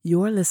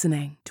You're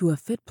listening to a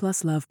Fit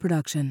Plus Love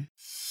production.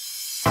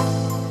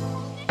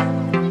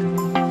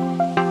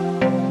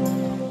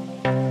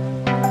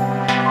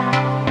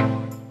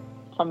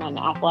 From an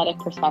athletic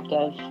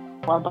perspective,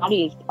 our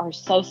bodies are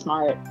so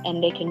smart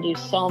and they can do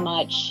so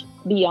much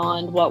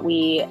beyond what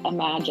we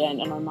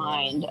imagine in our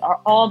mind.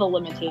 All the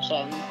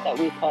limitations that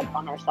we put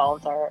on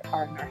ourselves are in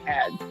our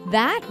head.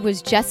 That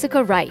was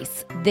Jessica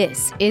Rice.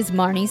 This is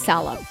Marnie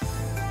Salop.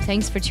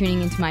 Thanks for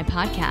tuning into my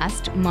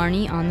podcast,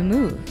 Marnie on the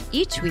Move.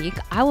 Each week,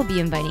 I will be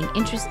inviting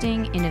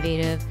interesting,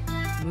 innovative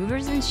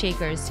movers and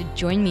shakers to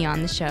join me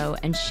on the show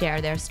and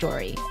share their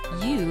story.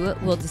 You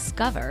will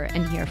discover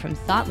and hear from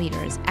thought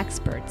leaders,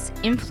 experts,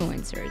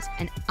 influencers,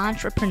 and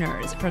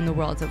entrepreneurs from the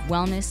worlds of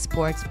wellness,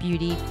 sports,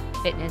 beauty,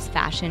 fitness,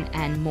 fashion,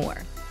 and more.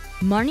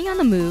 Marnie on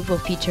the Move will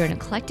feature an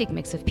eclectic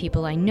mix of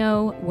people I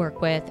know,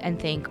 work with,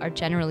 and think are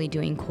generally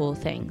doing cool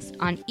things.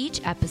 On each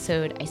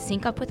episode, I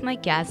sync up with my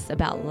guests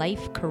about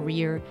life,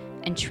 career,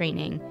 and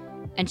training,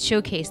 and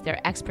showcase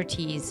their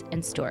expertise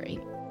and story.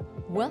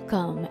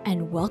 Welcome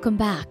and welcome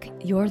back.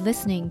 You're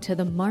listening to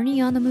the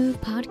Marnie on the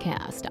Move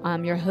podcast.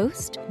 I'm your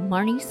host,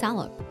 Marnie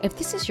Salop. If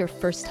this is your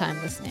first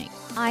time listening,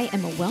 I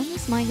am a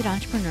wellness-minded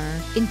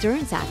entrepreneur,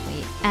 endurance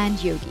athlete,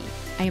 and yogi.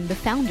 I am the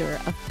founder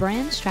of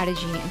brand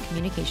strategy and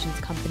communications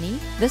company,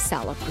 The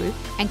Salop Group,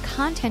 and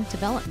content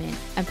development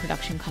and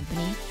production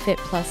company, Fit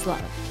Plus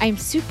Love. I am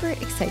super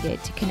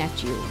excited to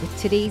connect you with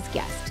today's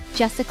guest,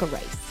 Jessica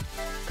Rice,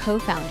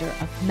 co-founder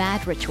of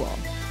Mad Ritual.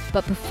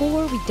 But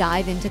before we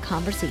dive into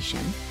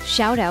conversation,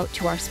 shout out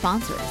to our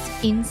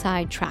sponsors,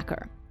 Inside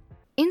Tracker.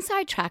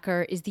 Inside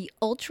Tracker is the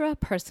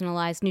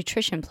ultra-personalized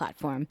nutrition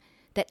platform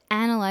that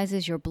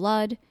analyzes your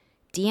blood,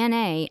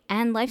 DNA,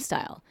 and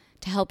lifestyle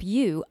to help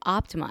you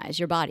optimize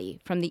your body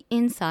from the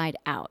inside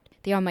out.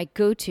 They are my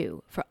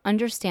go-to for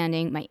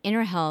understanding my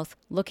inner health,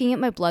 looking at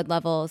my blood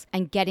levels,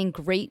 and getting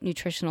great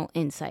nutritional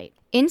insight.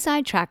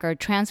 Inside Tracker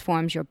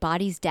transforms your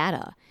body's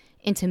data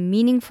into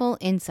meaningful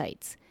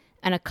insights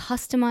and a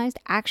customized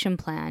action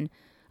plan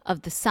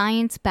of the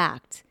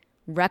science-backed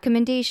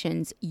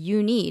recommendations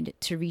you need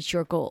to reach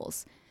your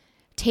goals.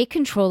 Take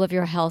control of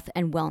your health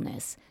and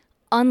wellness.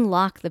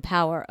 Unlock the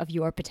power of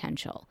your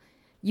potential.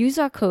 Use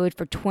our code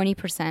for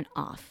 20%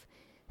 off.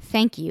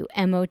 Thank you,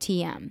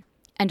 MOTM.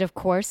 And of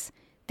course,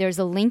 there's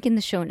a link in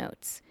the show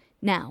notes.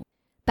 Now,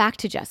 back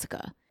to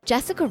Jessica.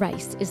 Jessica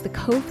Rice is the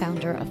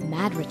co-founder of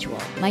Mad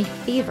Ritual, my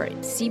favorite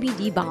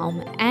CBD balm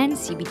and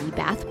CBD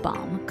bath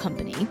bomb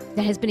company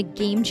that has been a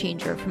game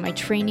changer for my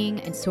training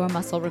and sore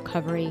muscle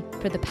recovery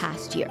for the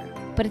past year.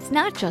 But it's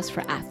not just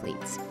for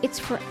athletes, it's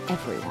for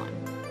everyone.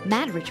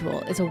 Mad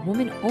Ritual is a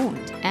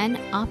woman-owned and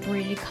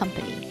operated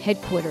company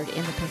headquartered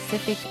in the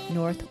Pacific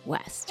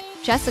Northwest.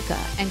 Jessica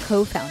and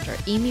co-founder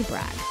Amy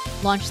Bragg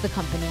launched the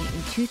company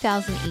in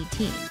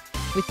 2018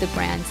 with the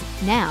brand's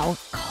now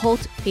cult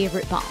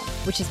favorite balm,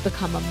 which has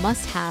become a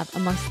must-have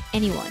amongst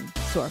anyone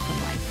sore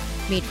from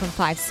life. Made from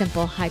 5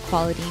 simple,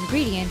 high-quality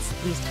ingredients,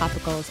 these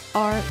topicals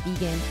are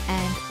vegan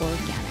and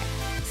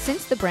organic.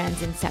 Since the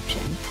brand's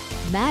inception,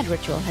 Mad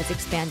Ritual has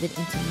expanded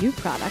into new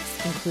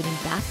products, including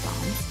bath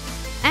bombs,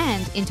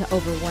 and into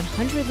over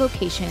 100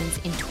 locations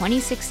in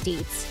 26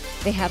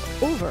 states. They have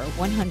over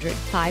 100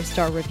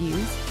 5-star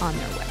reviews on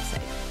their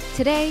website.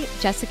 Today,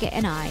 Jessica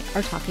and I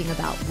are talking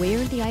about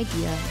where the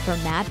idea for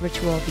Mad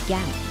Ritual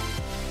began,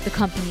 the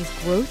company's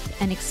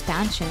growth and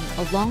expansion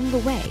along the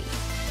way,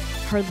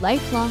 her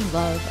lifelong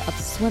love of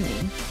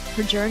swimming,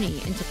 her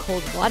journey into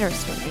cold water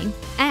swimming,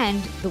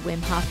 and the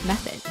Wim Hof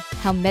method,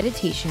 how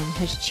meditation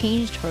has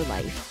changed her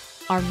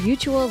life, our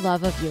mutual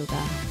love of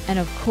yoga, and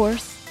of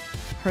course,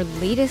 her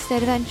latest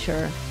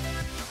adventure,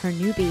 her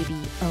new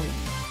baby, Owen,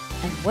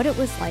 and what it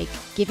was like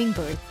giving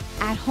birth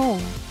at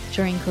home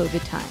during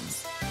COVID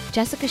times.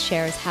 Jessica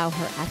shares how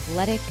her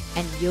athletic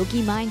and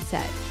yogi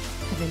mindset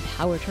have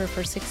empowered her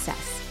for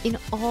success in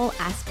all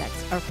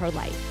aspects of her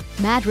life.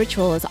 Mad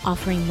Ritual is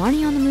offering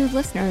Marnie on the Move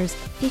listeners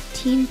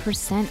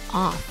 15%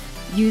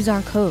 off. Use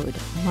our code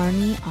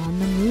Marnie on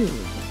the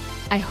Move.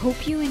 I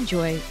hope you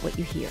enjoy what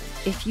you hear.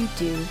 If you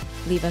do,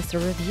 leave us a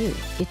review.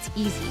 It's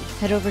easy.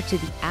 Head over to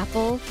the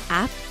Apple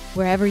app,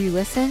 wherever you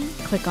listen,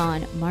 click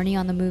on Marnie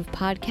on the Move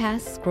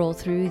podcast, scroll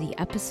through the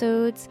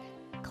episodes,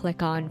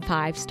 click on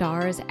 5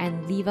 stars,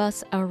 and leave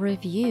us a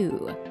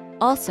review.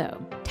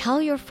 Also,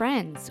 tell your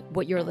friends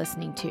what you're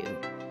listening to.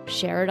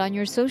 Share it on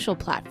your social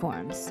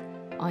platforms,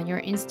 on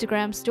your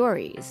Instagram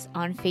stories,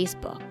 on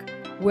Facebook,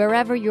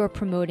 wherever you're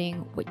promoting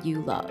what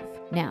you love.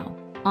 Now,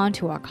 on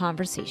to our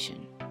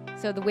conversation.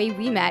 So the way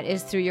we met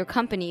is through your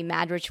company,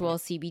 Mad Ritual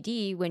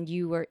CBD, when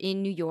you were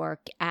in New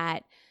York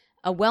at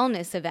a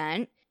wellness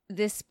event.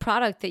 This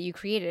product that you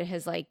created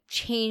has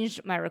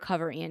changed my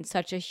recovery in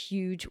such a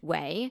huge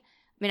way.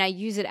 I mean, I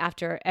use it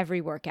after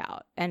every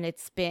workout and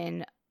it's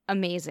been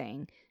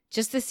amazing.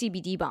 Just the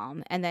CBD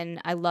balm. And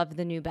then I love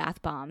the new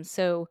bath bomb.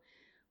 So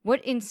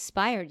what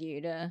inspired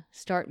you to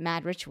start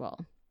Mad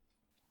Ritual?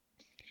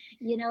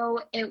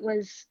 It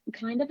was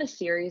kind of a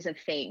series of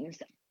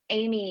things.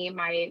 Amy,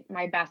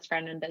 my best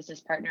friend and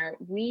business partner,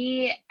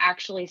 we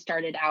actually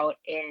started out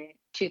in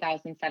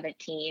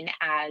 2017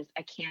 as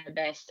a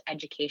cannabis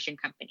education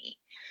company.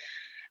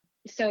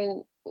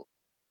 So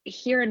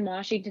here in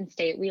Washington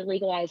State, we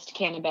legalized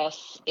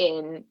cannabis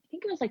in, I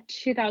think it was like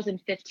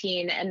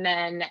 2015, and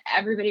then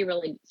everybody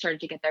really started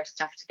to get their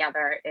stuff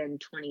together in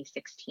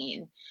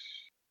 2016.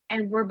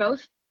 And we're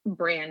both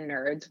brand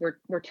nerds.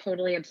 We're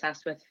totally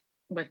obsessed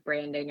with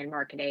branding and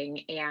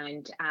marketing.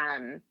 And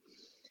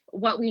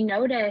what we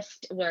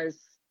noticed was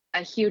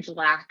a huge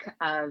lack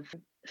of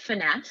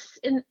finesse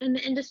in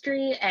the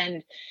industry,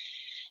 and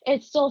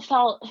it still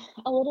felt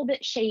a little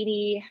bit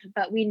shady,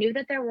 but we knew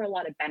that there were a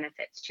lot of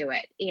benefits to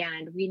it.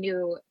 And we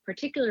knew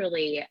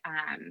particularly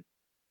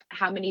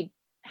how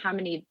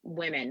many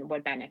women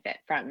would benefit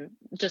from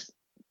just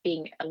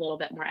being a little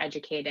bit more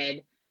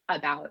educated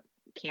about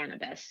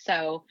cannabis.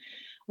 So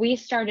we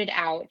started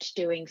out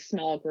doing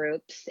small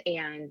groups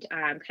and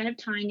kind of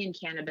tying in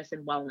cannabis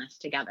and wellness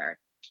together.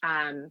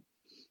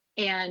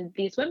 And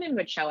these women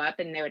would show up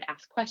and they would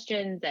ask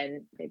questions,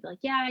 and they'd be like,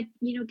 yeah,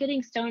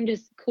 getting stoned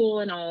is cool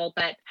and all,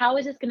 but how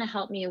is this going to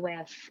help me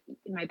with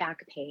my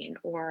back pain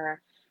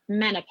or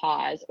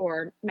menopause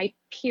or my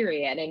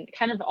period, and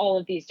kind of all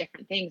of these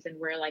different things. And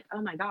we're like,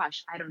 oh my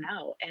gosh, I don't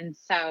know. And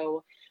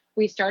so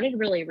we started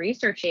really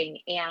researching,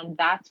 and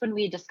that's when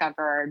we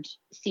discovered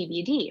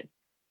CBD,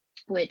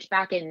 which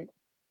back in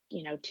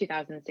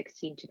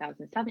 2016,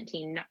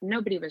 2017,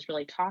 nobody was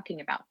really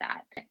talking about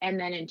that. And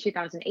then in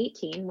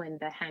 2018, when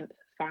the hemp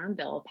farm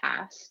bill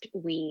passed,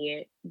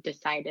 we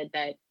decided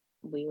that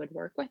we would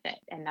work with it.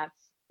 And that's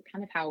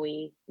kind of how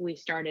we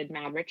started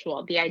Mad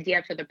Ritual. The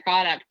idea for the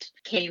product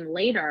came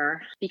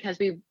later because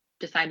we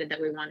decided that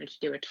we wanted to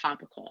do a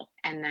topical,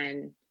 and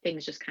then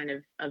things just kind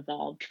of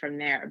evolved from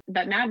there.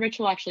 But Mad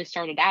Ritual actually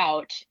started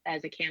out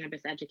as a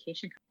cannabis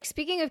education.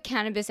 Speaking of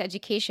cannabis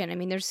education, I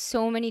mean, there's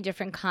so many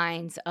different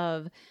kinds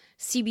of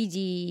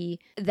CBD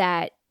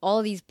that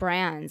all these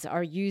brands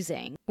are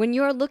using. When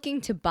you're looking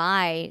to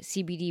buy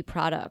CBD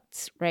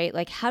products, right?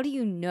 Like, how do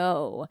you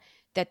know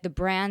that the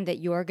brand that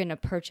you're going to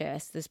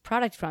purchase this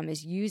product from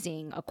is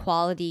using a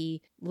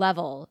quality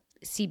level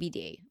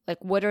CBD?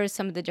 Like, what are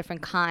some of the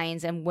different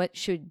kinds, and what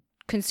should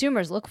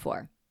consumers look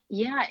for?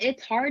 Yeah,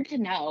 it's hard to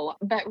know,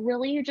 but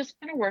really you just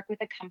want to work with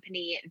a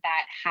company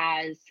that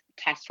has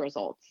test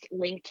results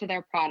linked to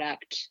their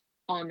product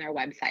on their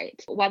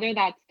website, whether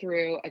that's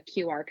through a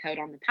QR code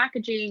on the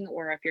packaging,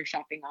 or if you're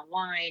shopping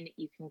online,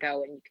 you can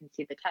go and you can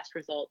see the test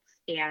results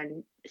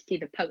and see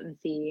the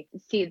potency,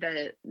 see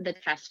the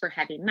tests for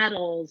heavy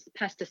metals,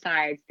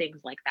 pesticides,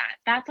 things like that.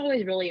 That's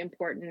always really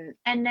important.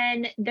 And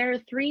then there are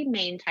 3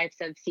 main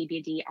types of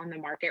CBD on the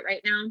market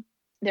right now.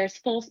 There's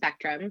full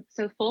spectrum.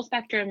 So full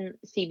spectrum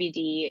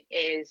CBD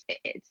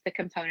it's the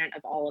component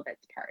of all of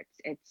its parts.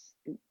 It's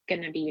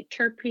going to be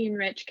terpene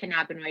rich,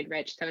 cannabinoid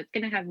rich. So it's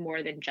going to have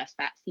more than just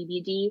that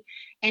CBD,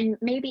 and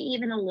maybe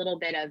even a little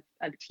bit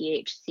of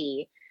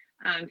THC.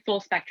 Full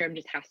spectrum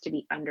just has to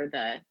be under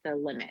the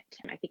limit.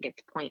 I think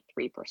it's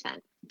 0.3%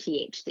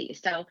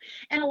 THC. So,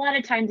 and a lot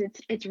of times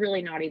it's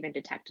really not even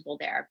detectable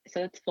there.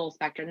 So it's full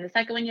spectrum. The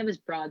second one you have is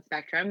broad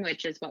spectrum,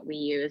 which is what we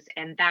use.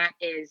 And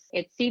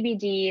it's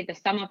CBD, the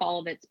sum of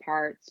all of its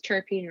parts,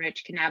 terpene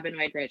rich,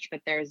 cannabinoid rich,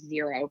 but there's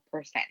 0%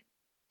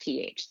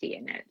 THC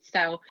in it.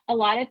 So a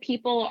lot of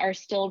people are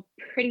still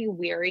pretty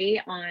weary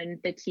on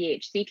the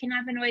THC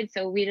cannabinoid.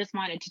 So we just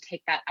wanted to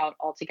take that out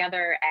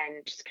altogether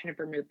and just kind of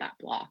remove that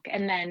block.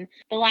 And then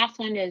the last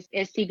one is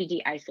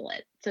CBD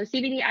isolate. So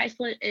CBD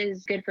isolate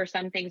is good for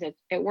some things.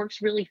 It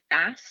works really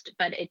fast,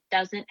 but it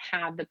doesn't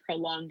have the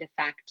prolonged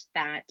effect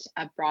that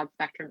a broad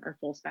spectrum or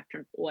full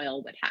spectrum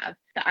oil would have.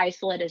 The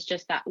isolate is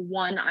just that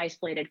one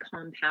isolated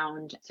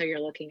compound. So you're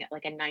looking at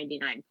like a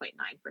 99.9%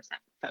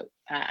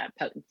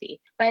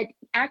 potency. But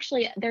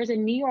actually, there's a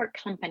New York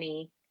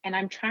company, and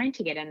I'm trying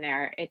to get in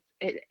there. It's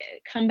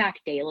Comeback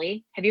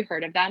Daily. Have you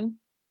heard of them?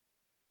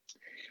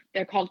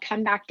 They're called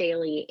Comeback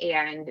Daily,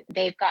 and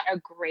they've got a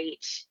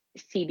great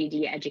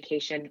CBD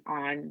education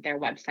on their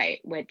website,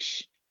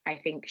 which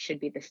I think should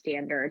be the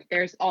standard.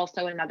 There's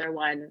also another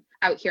one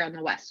out here on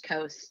the West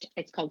Coast.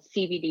 It's called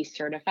CBD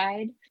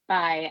Certified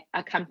by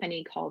a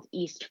company called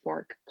East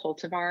Fork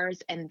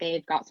Cultivars, and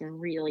they've got some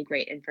really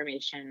great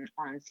information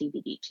on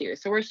CBD too.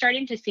 So we're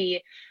starting to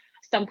see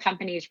some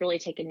companies really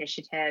take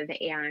initiative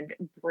and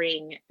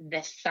bring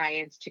this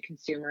science to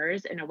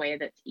consumers in a way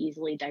that's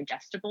easily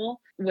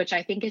digestible, which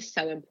I think is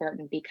so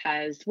important,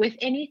 because with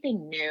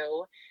anything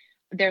new,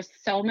 there's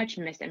so much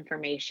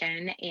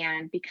misinformation.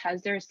 And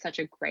because there's such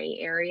a gray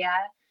area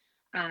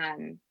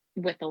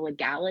with the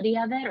legality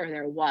of it, or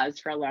there was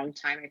for a long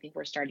time, I think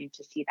we're starting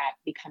to see that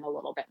become a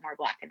little bit more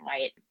black and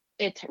white.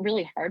 It's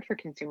really hard for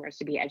consumers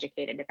to be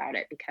educated about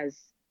it because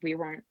we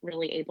weren't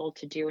really able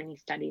to do any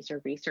studies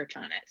or research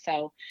on it.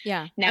 So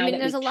yeah, now I mean,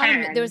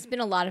 there's been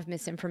a lot of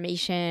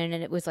misinformation,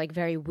 and it was like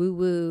very woo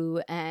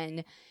woo,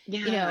 and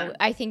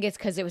I think it's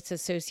because it was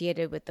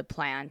associated with the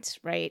plant,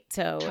 right?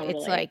 So totally.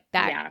 It's like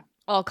that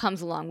all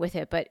comes along with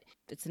it, but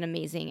it's an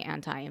amazing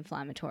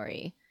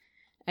anti-inflammatory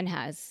and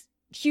has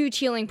huge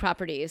healing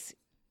properties.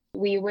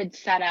 We would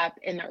set up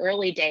in the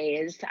early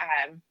days,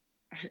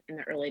 In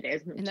the 2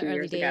 early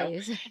years ago,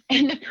 days.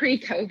 in the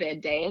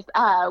pre-COVID days,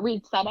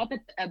 we'd set up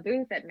a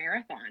booth at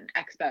marathon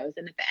expos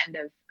and at the end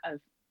of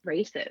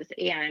races,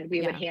 and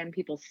we would Yeah. hand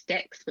people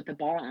sticks with the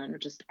balm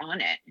just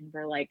on it, and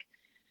we're like,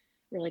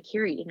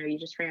 here, you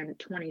just ran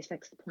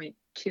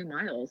 26.2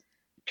 miles.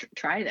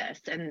 Try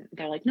this. And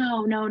they're like,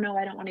 no, no, no,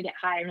 I don't want to get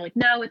high. And we're like,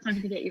 no, it's not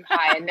going to get you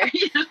high. And they're,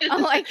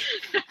 I'm like,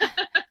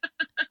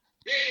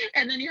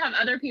 and then you have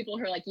other people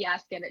who are like,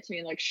 yes, give it to me,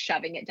 and like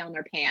shoving it down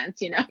their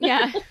pants,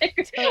 yeah,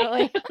 Like,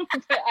 totally.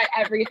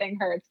 everything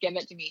hurts, give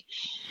it to me.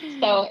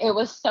 So it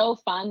was so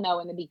fun though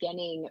in the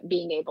beginning,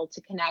 being able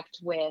to connect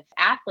with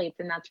athletes,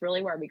 and that's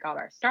really where we got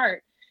our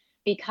start,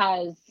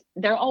 because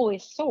they're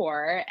always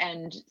sore,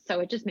 and so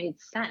it just made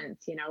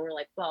sense. We're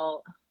like,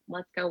 well,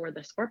 let's go where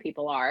the sore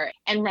people are.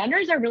 And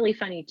runners are really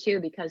funny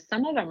too, because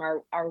some of them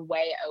are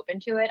way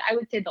open to it. I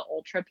would say the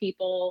ultra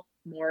people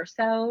more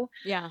so.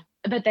 Yeah.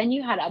 But then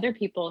you had other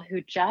people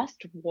who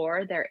just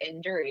wore their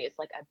injuries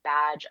like a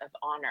badge of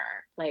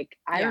honor. Like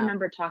I Yeah.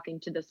 remember talking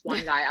to this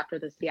one guy after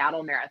the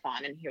Seattle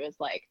Marathon, and he was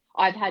like,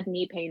 I've had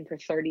knee pain for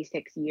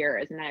 36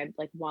 years and I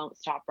like won't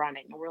stop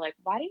running. And we're like,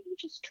 why didn't you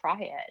just try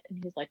it?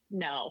 And he's like,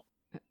 no.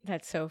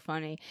 That's so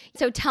funny.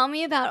 So tell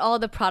me about all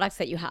the products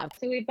that you have.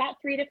 So we've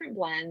got 3 different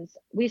blends.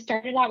 We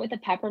started out with a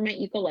peppermint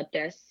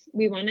eucalyptus.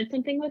 We wanted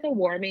something with a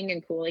warming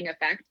and cooling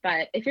effect.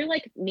 But if you're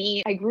like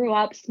me, I grew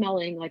up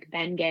smelling like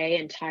Bengay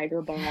and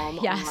Tiger Balm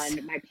Yes.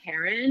 on my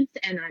parents,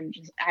 and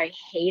I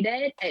hate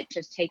it. It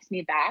just takes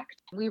me back.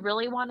 We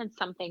really wanted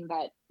something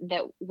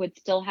that would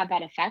still have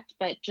that effect,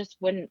 but just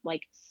wouldn't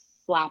like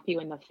slap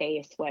you in the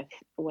face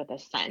with a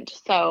scent.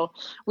 So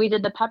we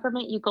did the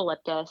peppermint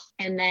eucalyptus,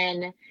 and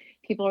then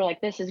people are like,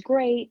 this is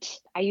great.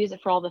 I use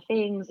it for all the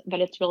things, but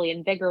it's really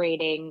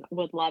invigorating.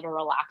 Would love a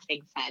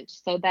relaxing scent.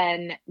 So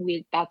then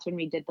that's when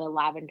we did the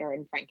lavender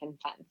and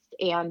frankincense.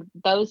 And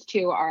those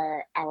 2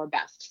 are our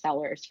best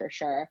sellers for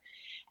sure.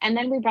 And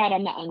then we brought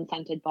on the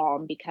unscented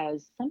balm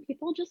because some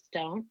people just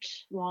don't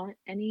want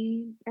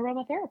any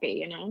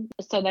aromatherapy,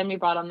 So then we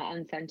brought on the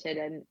unscented,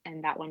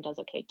 and that one does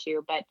okay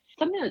too. But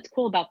something that's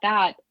cool about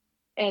that,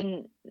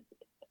 and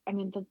I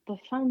mean, the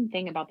fun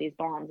thing about these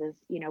balms is,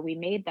 we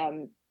made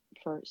them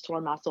for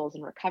sore muscles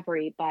and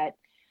recovery, but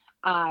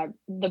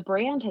the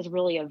brand has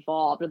really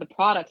evolved, or the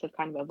products have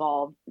kind of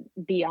evolved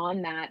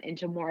beyond that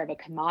into more of a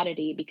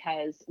commodity,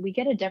 because we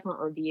get a different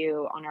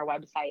review on our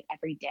website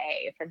every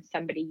day from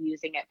somebody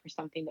using it for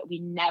something that we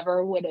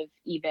never would have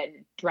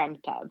even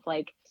dreamt of.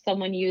 Like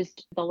someone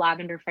used the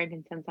lavender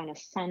frankincense on a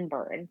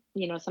sunburn.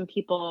 Some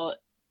people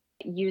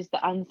use the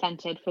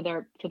unscented for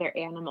their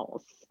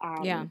animals.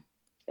 Yeah.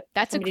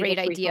 That's a great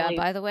idea,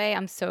 by the way.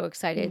 I'm so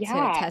excited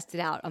to test it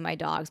out on my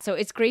dogs. So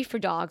it's great for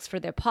dogs for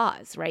their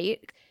paws, right?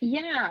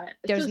 Yeah.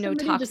 There's no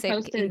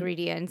toxic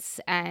ingredients,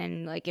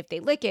 and like if they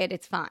lick it,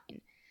 it's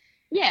fine.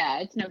 Yeah,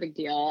 it's no big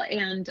deal.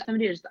 And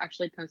somebody just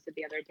actually posted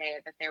the other day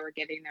that they were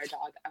giving their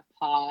dog a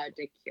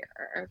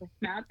paw-dicure with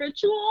Mad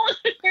Ritual.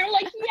 They're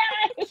like,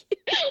 yes!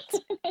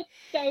 That's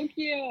so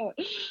cute.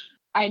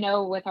 I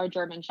know with our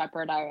German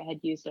Shepherd,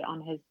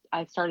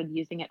 I started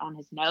using it on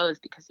his nose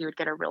because he would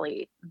get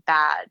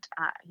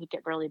he'd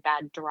get really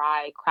bad,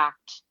 dry,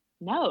 cracked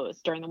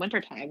nose during the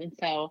wintertime. And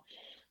so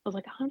I was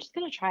like, I'm just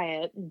going to try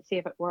it and see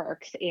if it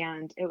works.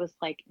 And it was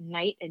like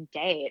night and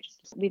day.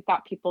 We've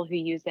got people who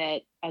use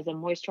it as a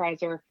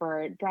moisturizer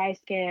for dry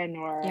skin,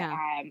 or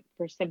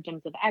for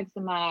symptoms of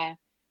eczema,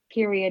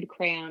 period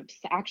cramps.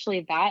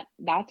 Actually,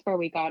 that's where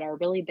we got our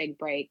really big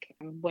break,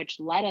 which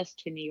led us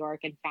to New York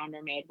and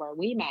Founder Made, where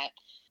we met,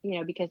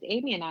 because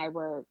Amy and I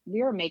were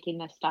making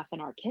this stuff in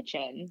our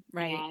kitchen,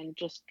 right? And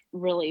just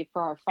really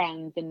for our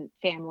friends and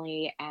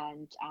family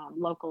and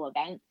local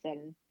events.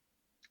 And,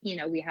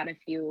 we had a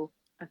few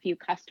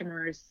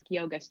customers,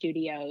 yoga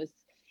studios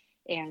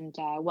and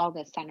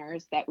wellness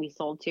centers that we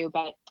sold to,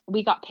 but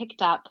we got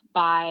picked up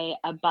by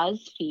a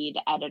BuzzFeed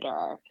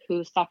editor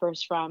who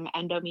suffers from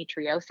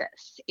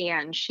endometriosis,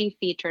 and she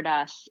featured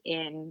us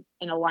in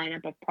a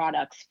lineup of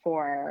products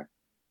for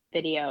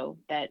video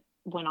that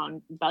went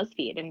on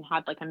BuzzFeed and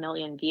had like 1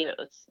 million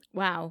views.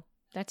 Wow,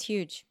 that's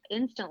huge.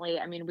 Instantly,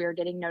 I mean, we were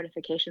getting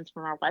notifications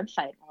from our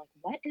website. We're like,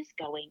 what is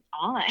going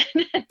on?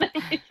 And then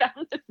we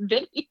found this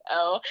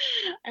video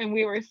and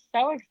we were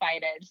so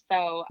excited.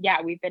 So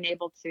yeah, we've been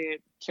able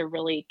to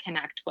really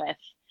connect with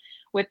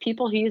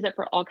people who use it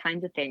for all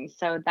kinds of things.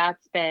 So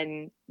that's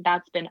been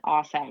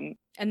awesome.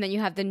 And then you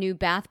have the new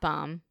bath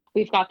bomb.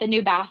 We've got the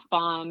new bath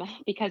bomb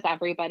because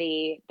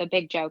the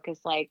big joke is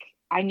like,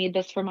 I need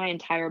this for my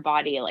entire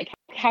body. Like,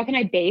 how can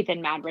I bathe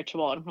in Mad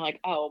Ritual? And we're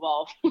like, oh,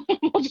 well,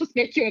 we'll just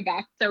make you a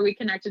bath. So we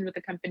connected with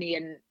a company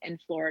in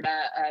Florida,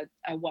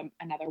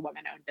 another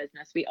woman-owned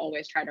business. We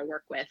always try to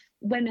work with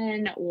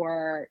women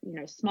or,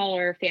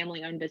 smaller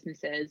family-owned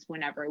businesses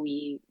whenever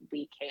we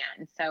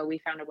can. So we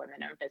found a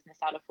women-owned business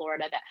out of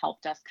Florida that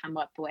helped us come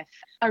up with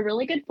a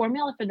really good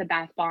formula for the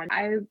bath bomb.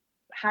 I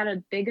had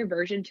a big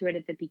aversion to it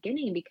at the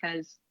beginning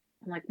because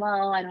I'm like,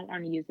 well, I don't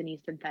want to use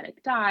any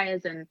synthetic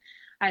dyes and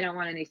I don't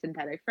want any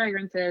synthetic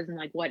fragrances. And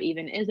like, what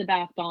even is a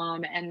bath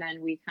bomb? And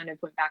then we kind of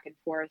went back and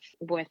forth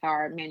with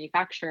our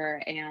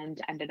manufacturer and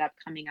ended up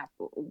coming up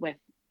with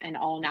an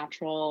all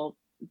natural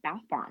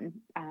bath bomb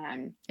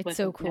It's with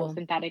so no cool.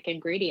 synthetic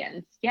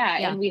ingredients. Yeah.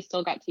 Yeah. And we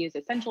still got to use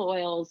essential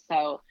oils.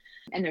 So,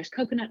 and there's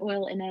coconut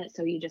oil in it.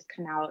 So you just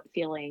come out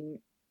feeling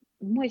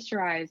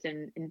moisturized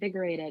and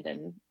invigorated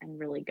and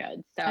really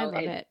good. So I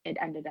love it. It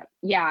ended up,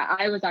 yeah,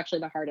 I was actually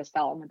the hardest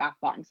sell on the bath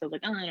bomb. So I was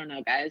like, oh, I don't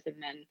know, guys. And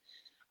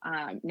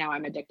then now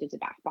I'm addicted to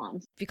bath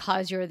bombs.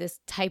 Because you're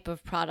this type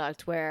of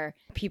product where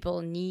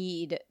people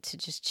need to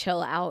just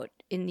chill out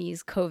in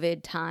these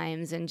COVID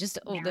times and just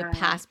the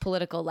past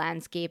political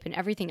landscape and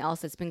everything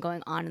else that's been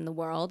going on in the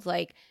world.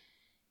 Like,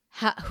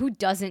 who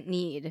doesn't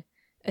need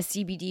a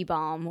CBD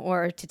balm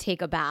or to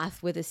take a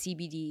bath with a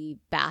CBD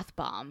bath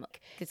bomb?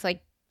 It's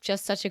like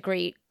just such a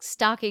great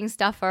stocking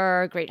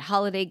stuffer, great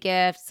holiday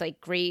gifts, like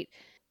great.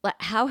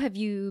 How have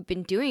you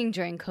been doing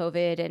during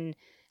COVID, and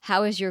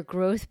how has your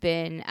growth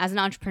been as an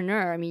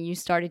entrepreneur? I mean, you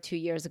started 2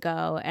 years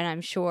ago, and I'm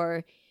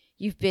sure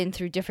you've been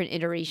through different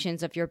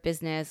iterations of your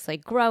business,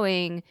 like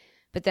growing,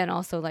 but then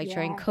also like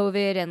during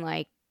COVID and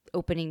like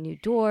opening new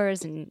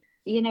doors. And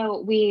you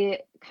know, we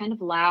kind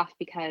of laugh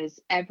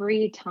because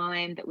every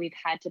time that we've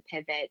had to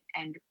pivot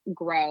and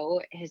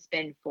grow has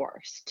been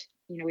forced.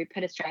 You know, we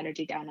put a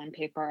strategy down on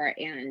paper,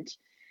 and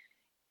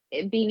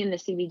being in the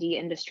CBD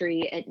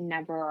industry, it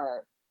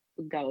never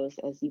goes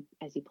as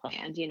you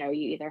planned. You know,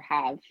 you either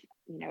have,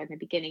 you know, in the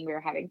beginning we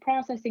were having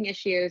processing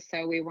issues,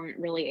 so we weren't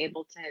really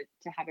able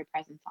to have a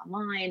presence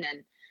online,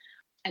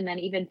 and then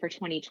even for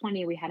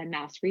 2020 we had a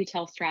mass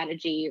retail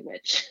strategy,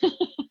 which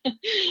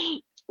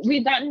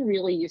we've gotten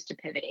really used to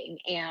pivoting,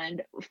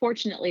 and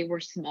fortunately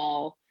we're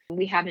small.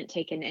 We haven't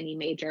taken any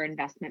major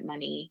investment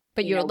money.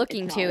 But you're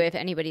looking to, if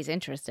anybody's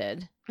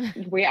interested.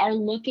 We are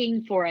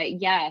looking for it,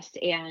 yes.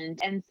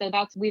 And so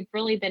we've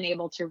really been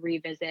able to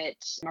revisit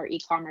our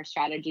e-commerce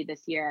strategy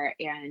this year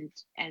and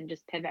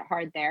just pivot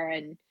hard there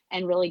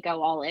and really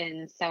go all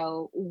in.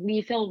 So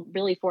we feel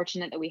really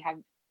fortunate that we have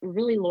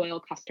really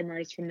loyal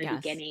customers from the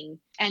beginning,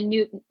 and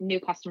new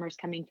customers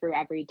coming through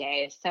every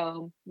day.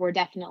 So we're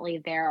definitely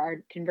there.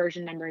 Our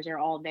conversion numbers are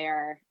all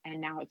there,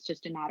 and now it's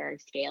just a matter of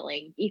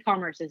scaling.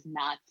 E-commerce is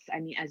nuts. I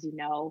mean, as you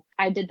know,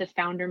 I did the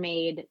Founder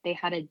Made. They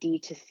had a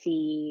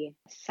D2C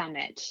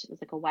summit. It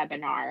was like a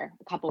webinar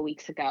a couple of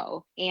weeks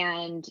ago,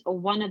 and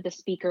one of the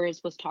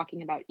speakers was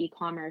talking about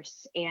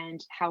e-commerce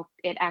and how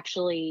it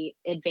actually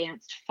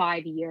advanced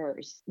 5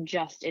 years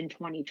just in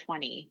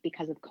 2020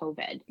 because of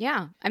COVID.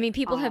 Yeah, I mean,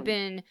 people have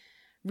been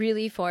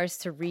really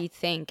forced to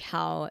rethink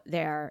how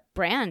their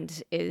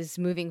brand is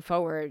moving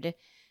forward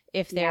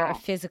if they're a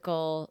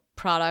physical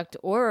product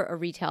or a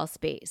retail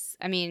space.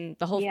 I mean,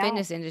 the whole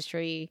fitness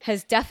industry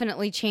has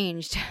definitely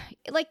changed.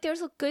 Like,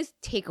 there's good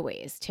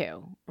takeaways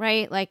too,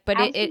 right? Like, but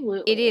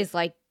it is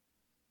like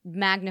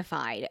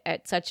magnified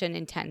at such an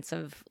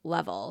intensive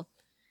level.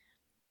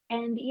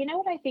 And you know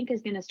what I think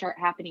is going to start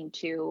happening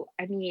too?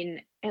 I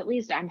mean, at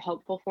least I'm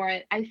hopeful for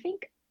it. I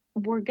think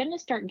we're going to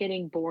start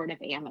getting bored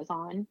of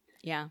Amazon.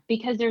 Yeah.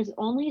 Because there's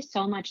only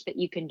so much that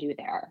you can do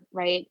there,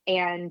 right?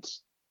 And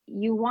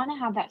you want to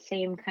have that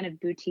same kind of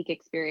boutique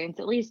experience.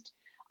 At least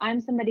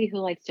I'm somebody who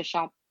likes to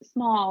shop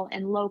small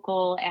and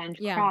local and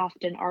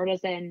craft and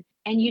artisan,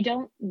 and you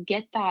don't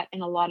get that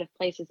in a lot of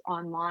places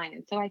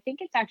online. So I think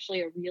it's actually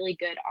a really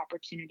good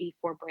opportunity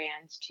for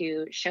brands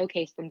to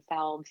showcase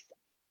themselves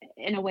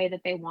in a way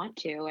that they want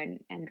to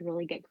and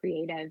really get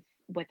creative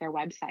with their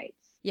websites.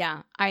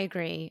 Yeah, I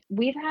agree.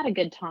 We've had a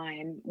good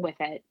time with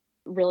it,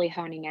 really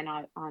honing in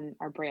on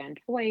our brand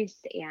voice.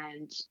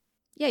 And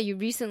you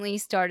recently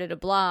started a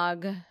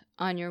blog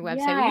on your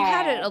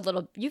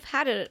website. You've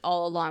had it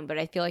all along, but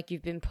I feel like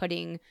you've been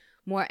putting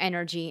more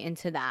energy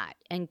into that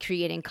and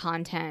creating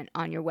content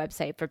on your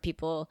website for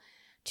people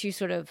to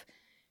sort of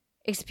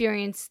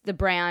experience the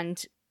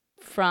brand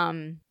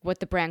from what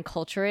the brand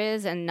culture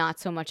is and not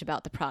so much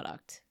about the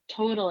product.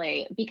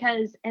 Totally.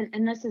 Because,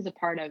 and this is a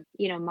part of,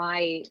 you know,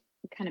 my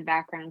kind of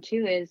background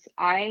too, is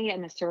I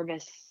am a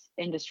service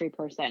industry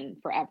person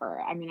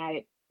forever. I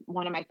mean,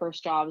 one of my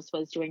first jobs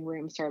was doing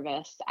room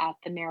service at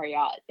the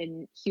Marriott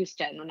in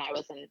Houston when I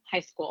was in high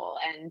school.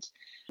 And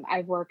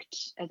I worked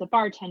as a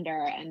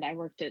bartender, and I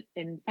worked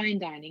in fine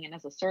dining and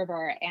as a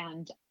server.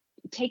 And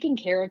taking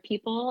care of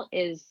people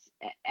is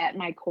at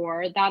my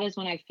core. That is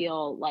when I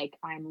feel like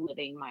I'm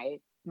living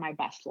my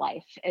best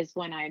life, is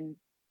when I'm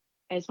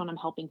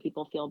helping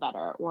people feel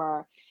better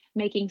or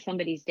making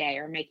somebody's day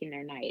or making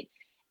their night.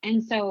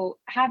 And so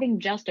having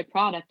just a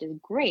product is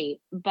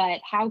great, but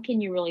how can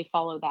you really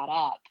follow that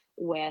up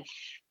with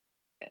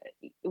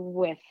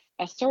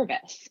a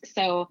service?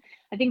 So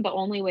I think the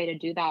only way to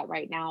do that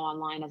right now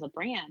online as a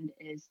brand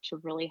is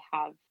to really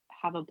have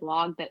a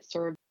blog that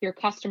serves your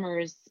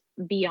customers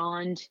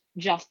beyond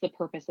just the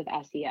purpose of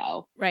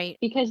SEO. Right.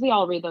 Because we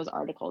all read those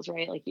articles,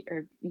 right? Like,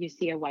 or you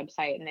see a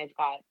website and they've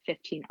got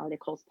 15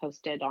 articles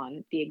posted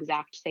on the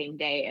exact same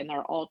day, and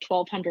they're all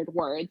 1,200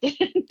 words.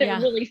 They're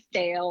really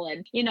stale,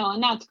 and, you know,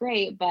 and that's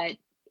great. But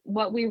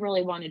what we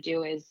really want to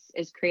do is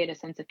create a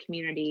sense of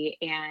community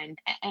and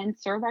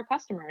serve our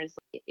customers.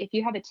 If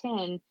you have a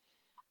tin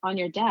on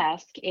your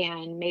desk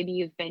and maybe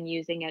you've been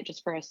using it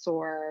just for a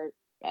sore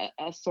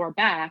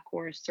back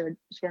or sore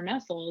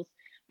muscles,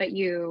 but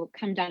you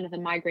come down with a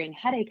migraine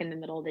headache in the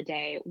middle of the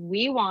day,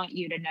 we want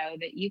you to know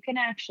that you can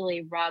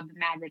actually rub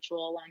Mad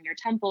Ritual along your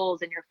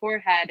temples and your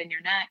forehead and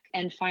your neck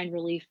and find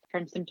relief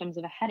from symptoms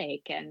of a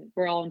headache. And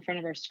we're all in front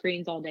of our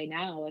screens all day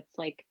now. It's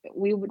like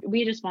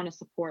we just want to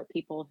support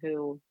people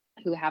who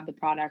have the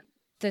product.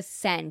 The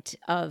scent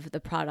of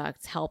the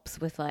products helps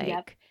with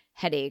like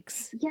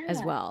headaches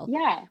as well.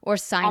 Yeah. Or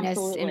sinus,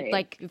 absolutely. and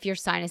like if your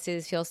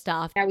sinuses feel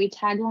stuffed. Yeah, we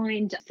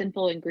taglined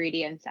simple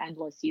ingredients,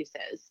 endless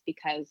uses,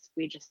 because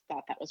we just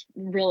thought that was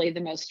really the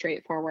most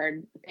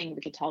straightforward thing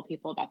we could tell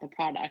people about the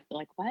product. They're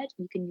like, what?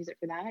 You can use it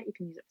for that? You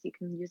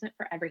can use it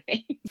for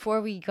everything.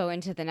 Before we go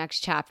into the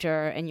next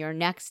chapter and your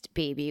next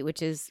baby,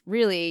 which is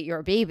really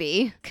your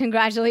baby,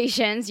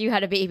 congratulations, you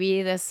had a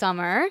baby this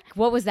summer.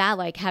 What was that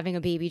like, having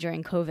a baby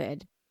during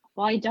COVID?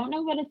 Well, I don't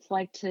know what it's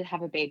like to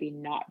have a baby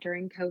not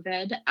during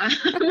COVID,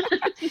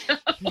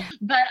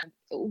 but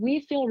we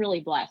feel really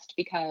blessed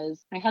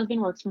because my husband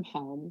works from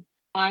home.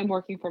 I'm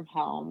working from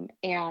home,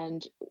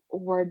 and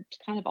we're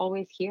kind of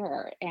always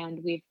here,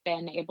 and we've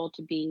been able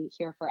to be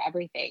here for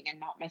everything and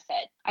not miss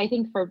it. I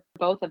think for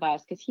both of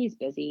us, because he's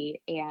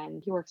busy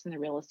and he works in the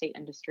real estate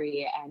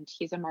industry and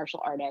he's a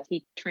martial artist.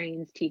 He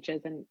trains,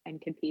 teaches,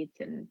 and competes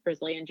in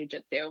Brazilian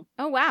Jiu-Jitsu.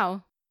 Oh,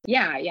 wow.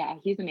 Yeah,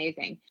 he's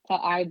amazing. So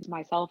I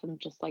myself am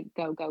just like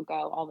go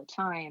all the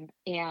time.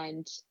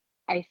 And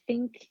I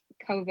think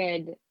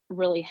COVID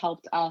really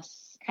helped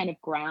us kind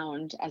of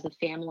ground as a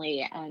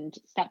family and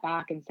step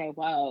back and say,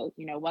 whoa,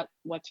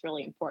 what's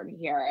really important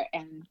here?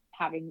 And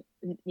having,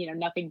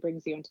 nothing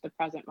brings you into the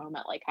present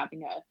moment like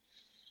having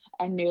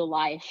a new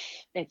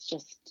life.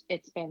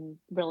 It's been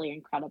really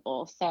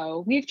incredible.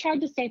 So we've tried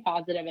to stay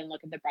positive and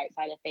look at the bright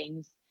side of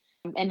things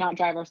and not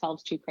drive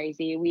ourselves too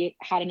crazy. We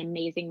had an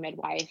amazing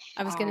midwife.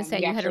 I was going to say,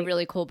 you had a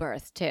really cool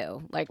birth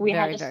too. Like we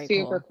very, had a very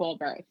super cool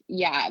birth.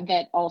 Yeah,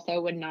 that also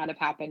would not have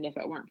happened if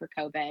it weren't for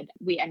COVID.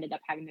 We ended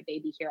up having the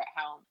baby here at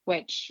home,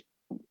 which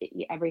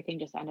everything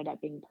just ended up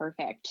being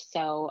perfect.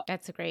 So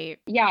that's great.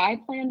 Yeah, I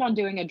planned on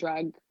doing a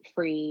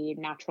drug-free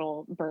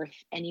natural birth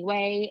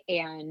anyway.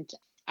 And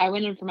I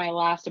went in for my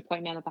last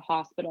appointment at the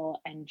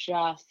hospital and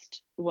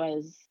just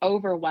was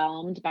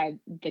overwhelmed by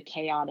the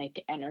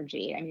chaotic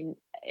energy. I mean,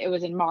 it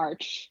was in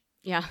March,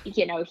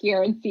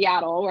 here in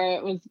Seattle,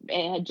 where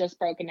it had just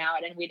broken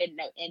out and we didn't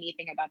know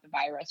anything about the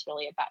virus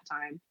really at that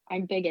time.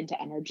 I'm big into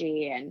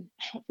energy, and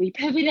we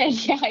pivoted.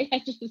 Yeah,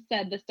 I just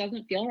said, this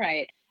doesn't feel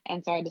right.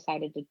 And so I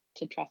decided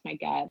to trust my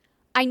gut.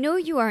 I know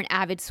you are an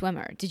avid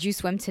swimmer. Did you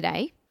swim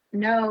today?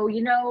 No,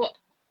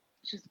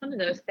 it's just one of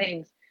those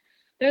things.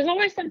 There's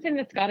always something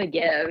that's got to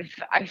give,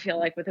 I feel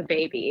like, with a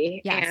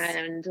baby. Yes.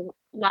 And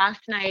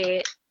last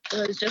night he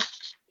was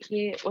just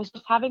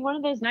having one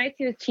of those nights.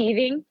 He was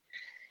teething.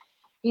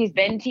 He's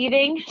been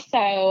teething. So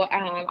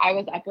I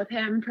was up with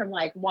him from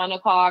like 1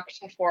 o'clock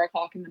to 4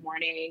 o'clock in the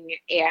morning,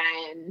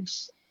 and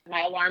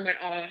my alarm went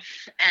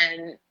off,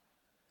 and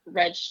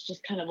Reg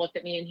just kind of looked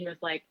at me and he was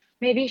like,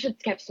 maybe you should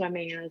skip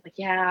swimming. And I was like,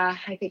 yeah,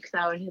 I think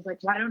so. And he's like,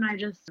 why don't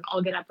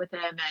I'll get up with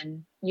him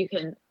and you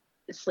can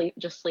sleep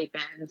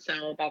in.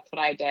 So that's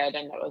what I did,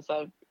 and it was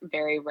a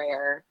very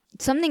rare.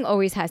 Something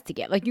always has to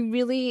get, like,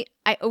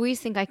 I always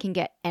think I can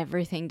get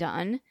everything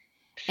done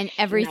and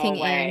everything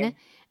in,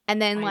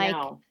 and then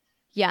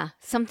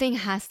something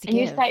has to give.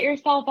 And you set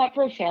yourself up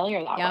for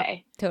failure that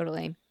way.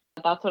 Totally.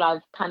 That's what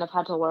I've kind of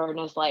had to learn,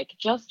 is like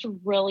just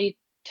really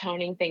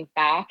toning things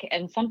back,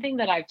 and something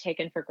that I've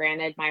taken for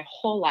granted my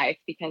whole life,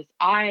 because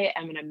I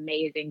am an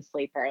amazing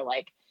sleeper.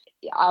 Like,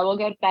 I will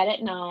go to bed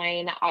at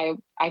 9.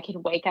 I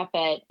can wake up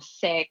at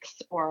 6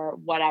 or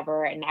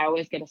whatever, and I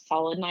always get a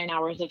solid 9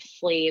 hours of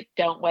sleep.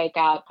 Don't wake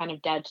up kind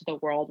of dead to the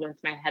world once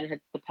my head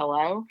hits the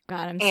pillow.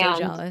 God, I'm so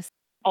jealous.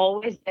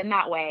 Always been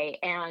that way.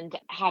 And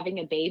having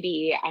a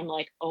baby, I'm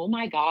like, oh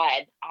my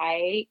God,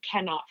 I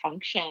cannot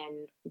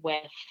function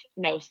with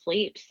no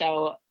sleep.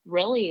 So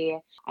really,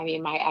 I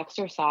mean, my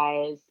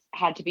exercise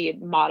had to be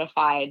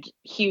modified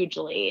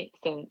hugely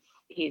since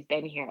he's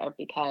been here,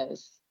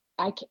 because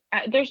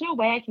there's no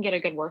way I can get a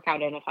good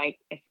workout in if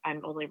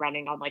I'm only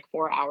running on like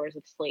 4 hours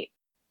of sleep.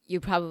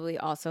 You probably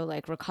also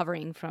like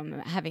recovering from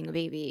having a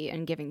baby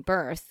and giving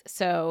birth.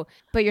 So,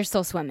 but you're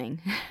still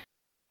swimming.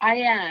 I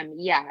am.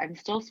 Yeah, I'm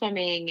still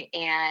swimming.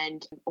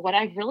 And what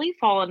I've really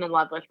fallen in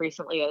love with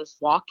recently is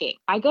walking.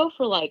 I go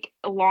for like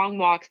long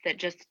walks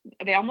that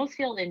they almost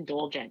feel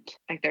indulgent,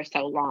 like they're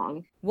so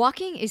long.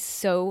 Walking is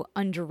so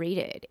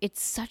underrated.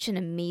 It's such an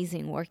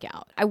amazing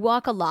workout. I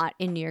walk a lot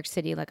in New York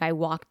City. Like, I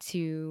walk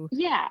to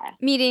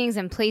meetings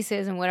and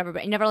places and whatever,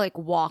 but I never like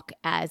walk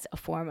as a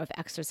form of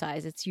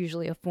exercise. It's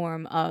usually a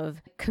form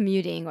of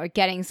commuting or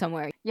getting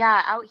somewhere.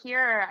 Yeah, out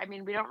here, I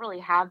mean, we don't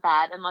really have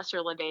that unless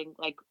you're living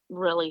like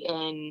really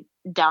in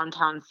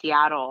downtown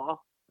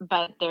Seattle,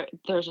 but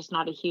there's just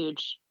not a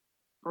huge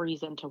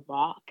reason to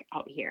walk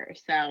out here.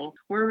 So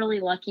we're really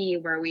lucky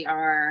where we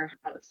are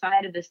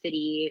outside of the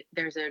city.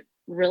 There's a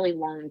really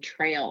long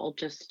trail,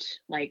 just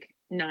like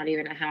not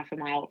even a half a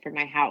mile from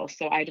my house.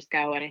 So I just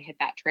go and I hit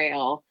that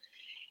trail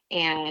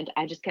and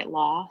I just get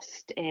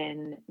lost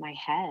in my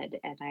head,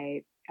 and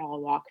I'll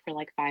walk for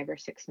like 5 or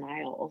 6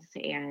 miles,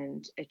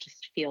 and it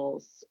just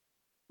feels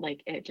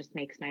like it just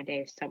makes my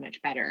day so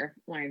much better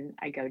when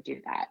I go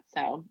do that.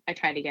 So I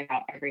try to get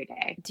out every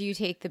day. Do you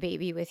take the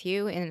baby with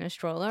you in a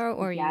stroller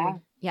or Yeah.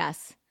 you?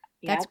 Yes.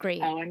 That's Yep.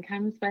 great. Owen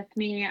comes with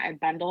me. I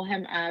bundle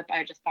him up.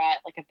 I just bought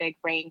like a big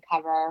rain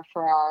cover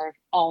for our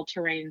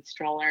all-terrain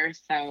stroller,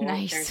 so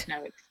Nice. there's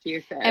no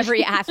excuses.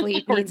 Every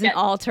athlete needs an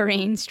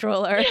all-terrain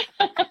stroller.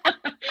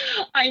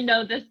 I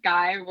know this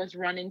guy was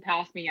running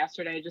past me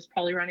yesterday, just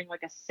probably running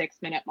like a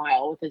 6-minute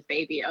mile with his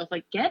baby. I was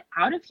like, get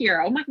out of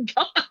here. Oh my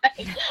God.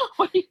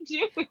 What are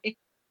you doing?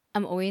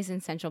 I'm always in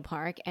Central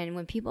Park, and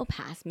when people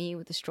pass me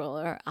with a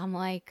stroller, I'm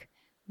like,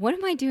 what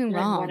am I doing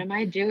wrong? What am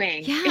I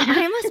doing? Yeah,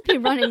 I must be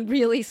running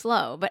really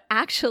slow, but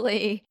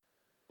actually.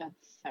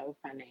 That's so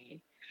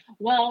funny.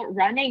 Well,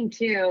 running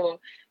too,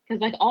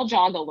 because like I'll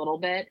jog a little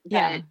bit, but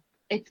Yeah.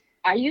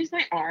 I use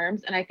my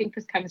arms, and I think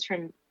this comes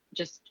from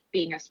just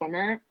being a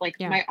swimmer. Like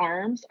my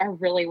arms are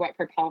really what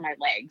propel my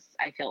legs,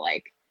 I feel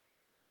like.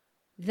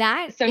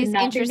 That So is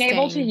not interesting. being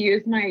able to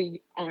use my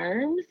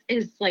arms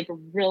is like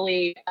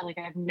really, like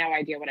I have no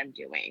idea what I'm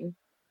doing.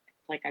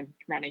 Like I'm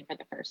running for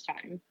the first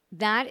time.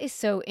 That is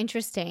so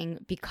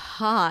interesting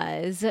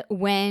because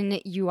when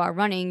you are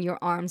running, your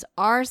arms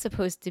are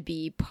supposed to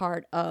be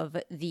part of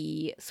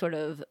the sort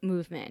of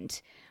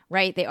movement,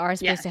 right? They are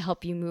supposed to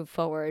help you move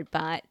forward,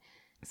 but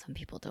some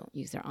people don't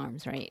use their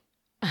arms right.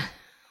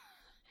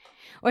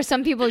 Or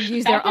some people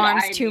use their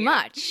arms too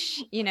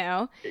much, you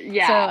know?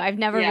 Yeah. So I've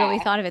never really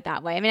thought of it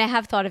that way. I mean, I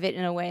have thought of it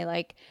in a way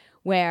like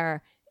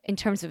where in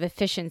terms of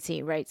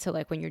efficiency, right? So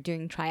like when you're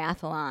doing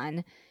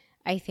triathlon,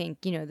 I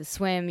think, you know, the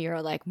swim,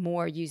 you're like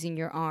more using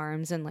your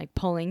arms and like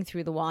pulling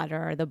through the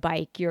water. The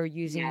bike, you're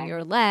using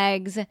your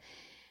legs,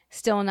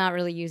 still not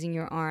really using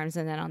your arms.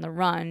 And then on the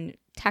run,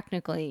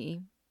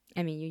 technically,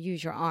 I mean, you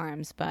use your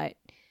arms, but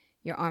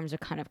your arms are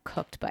kind of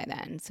cooked by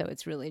then. So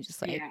it's really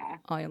just like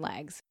all your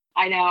legs.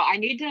 I know. I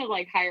need to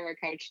like hire a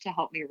coach to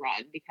help me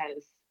run,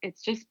 because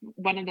it's just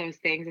one of those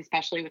things,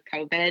 especially with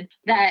COVID,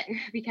 that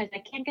because I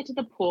can't get to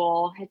the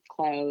pool, it's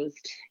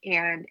closed,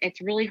 and it's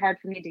really hard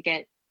for me to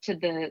get to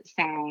the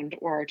sound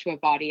or to a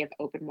body of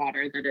open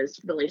water that is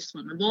really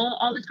swimmable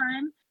all the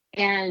time.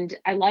 And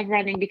I love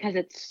running because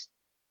it's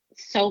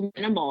so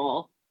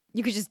minimal.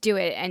 You could just do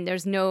it, and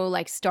there's no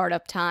like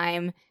startup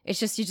time. It's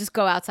just you just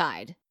go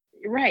outside.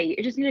 Right.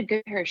 You just need a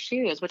good pair of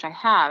shoes, which I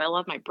have. I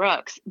love my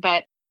Brooks,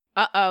 but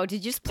did you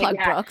just plug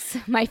Brooks,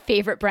 my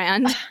favorite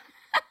brand?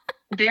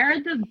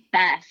 They're the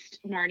best,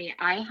 Marnie.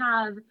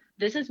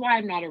 This is why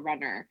I'm not a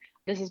runner.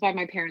 This is why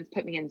my parents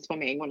put me in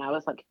swimming when I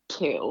was like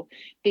 2,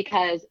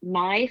 because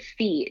my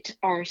feet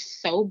are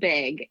so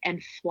big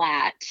and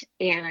flat,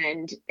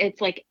 and it's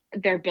like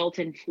they're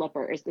built-in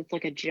flippers. It's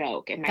like a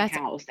joke in my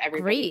house.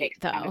 Everybody makes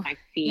fun of my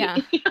feet. Yeah.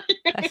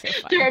 That's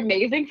so funny. They're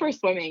amazing for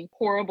swimming,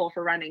 horrible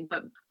for running,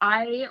 but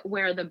I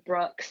wear the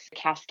Brooks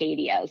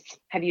Cascadias.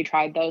 Have you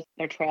tried those?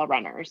 They're trail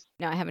runners.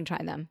 No, I haven't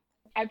tried them.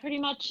 I pretty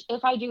much,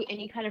 if I do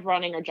any kind of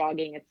running or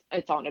jogging,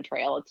 it's on a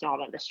trail. It's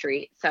not on the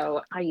street. So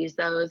I use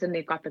those, and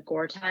they've got the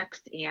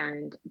Gore-Tex,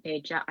 and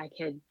I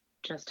could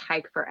just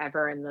hike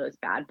forever in those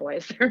bad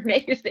boys. They're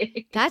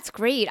amazing. That's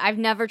great. I've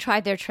never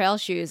tried their trail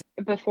shoes.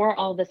 Before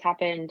all this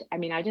happened, I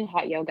mean, I did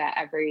hot yoga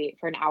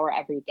for an hour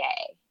every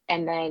day.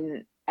 And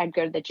then I'd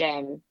go to the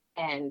gym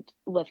and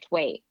lift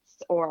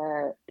weights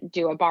or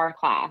do a bar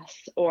class,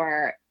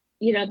 or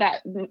you know,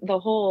 that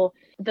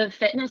the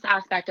fitness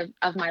aspect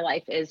of my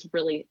life is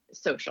really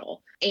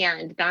social.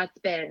 And that's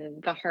been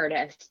the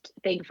hardest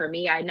thing for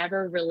me. I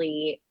never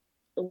really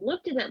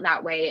looked at it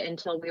that way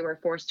until we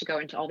were forced to go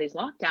into all these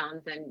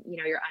lockdowns, and, you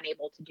know, you're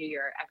unable to do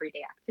your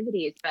everyday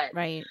activities. But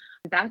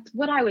that's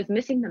what I was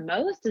missing the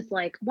most, is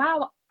like,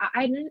 wow,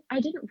 I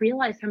didn't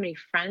realize how many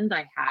friends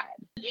I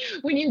had.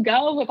 When you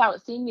go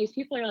without seeing these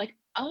people, you're like,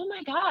 oh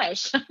my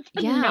gosh,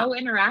 no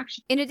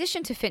interaction. In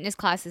addition to fitness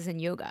classes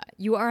and yoga,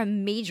 you are a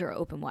major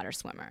open water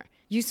swimmer.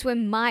 You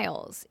swim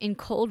miles in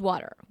cold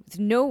water with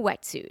no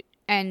wetsuit,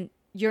 and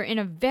you're in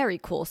a very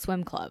cool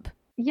swim club.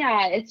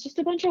 Yeah, it's just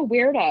a bunch of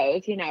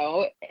weirdos, you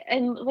know,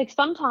 and like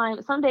some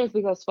days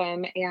we go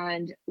swim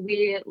and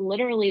we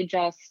literally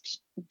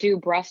just do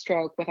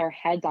breaststroke with our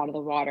heads out of the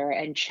water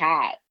and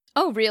chat.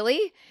 Oh,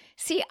 really?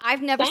 See,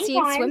 I've never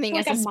seen swimming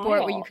as a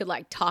sport where you could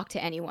like talk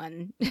to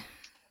anyone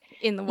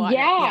in the water.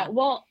 Yeah,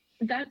 well,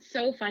 that's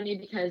so funny,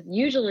 because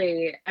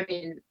usually, I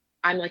mean,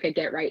 I'm like a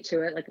get right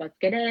to it, like, let's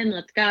get in,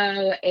 let's go.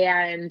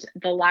 And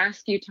the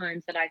last few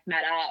times that I've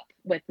met up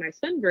with my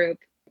swim group,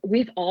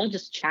 we've all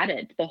just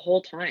chatted the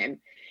whole time.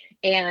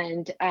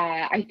 And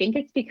I think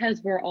it's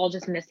because we're all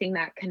just missing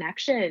that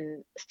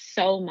connection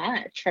so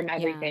much from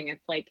everything.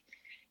 It's like,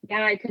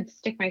 yeah, I could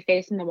stick my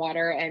face in the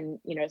water and,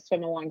 you know,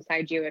 swim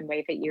alongside you and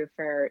wave at you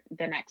for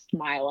the next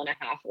mile and a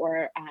half,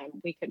 or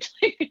we could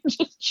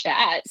just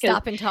chat.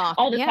 Stop and talk.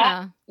 All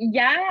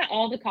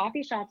the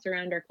coffee shops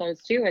around are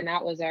closed too. And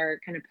that was our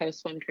kind of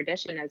post-swim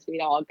tradition, as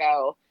we'd all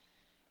go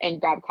and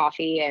grab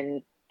coffee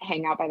and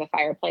hang out by the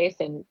fireplace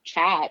and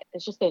chat.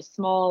 It's just those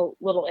small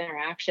little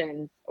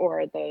interactions,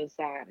 or those,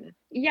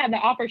 the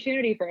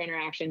opportunity for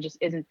interaction just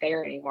isn't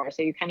there anymore.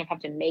 So you kind of have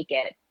to make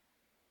it.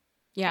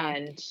 Yeah.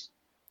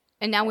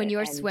 And now when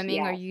you're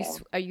swimming,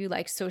 are you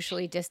like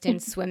socially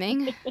distanced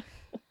swimming?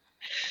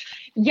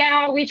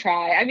 Yeah, we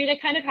try. I mean,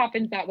 it kind of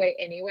happens that way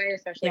anyway,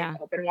 especially in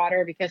open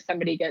water, because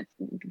they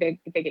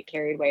get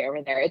carried away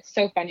over there. It's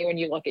so funny when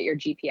you look at your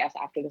GPS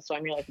after the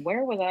swim, you're like,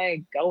 where was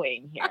I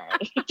going here?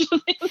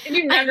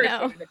 You never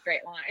swim in a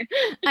straight line.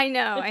 I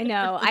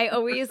know. I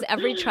always,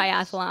 every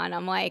triathlon,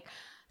 I'm like,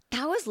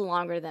 that was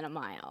longer than a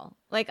mile.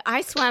 Like, I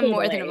swam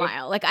more than a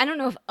mile. Like, I don't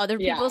know if other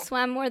people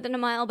swam more than a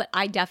mile, but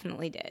I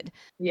definitely did.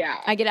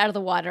 Yeah. I get out of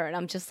the water and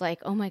I'm just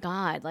like, oh my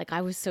God, like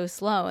I was so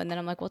slow. And then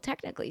I'm like, well,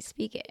 technically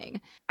speaking.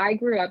 I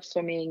grew up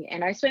swimming,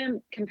 and I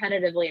swam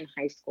competitively in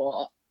high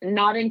school,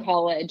 not in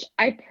college.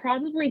 I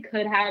probably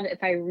could have if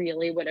I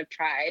really would have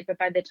tried. But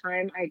by the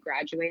time I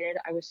graduated,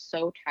 I was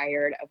so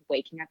tired of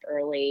waking up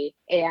early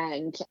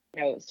and,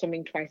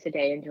 swimming twice a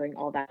day and doing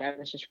all that. I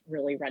was just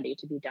really ready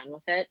to be done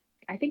with it.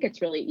 I think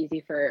it's really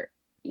easy for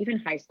even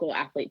high school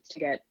athletes to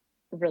get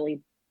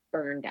really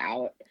burned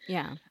out.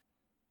 Yeah.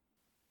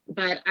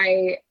 But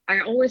I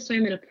always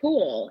swam in a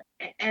pool.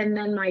 And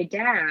then my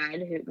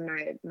dad,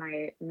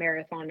 my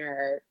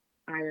marathoner,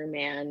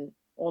 Ironman,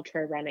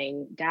 ultra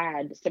running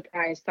dad,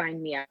 surprise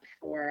signed me up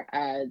for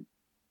a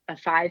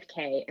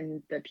 5K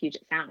in the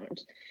Puget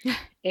Sound.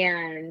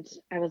 And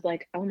I was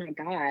like, oh my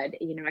God,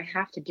 I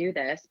have to do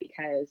this,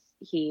 because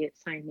he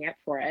signed me up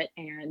for it.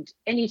 And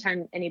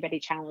anytime anybody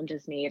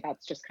challenges me,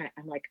 that's just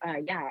I'm like,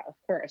 yeah, of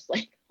course.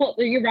 Like, well,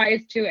 you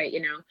rise to it,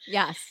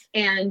 Yes.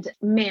 And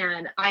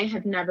man, I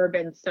have never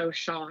been so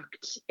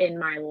shocked in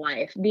my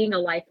life, being a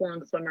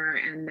lifelong swimmer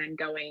and then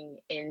going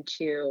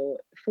into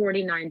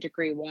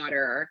 49-degree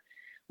water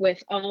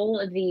with all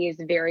of these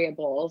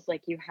variables.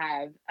 Like, you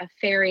have a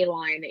ferry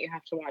line that you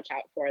have to watch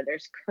out for.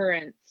 There's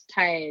currents,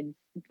 tides,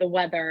 the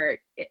weather,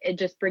 it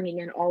just bringing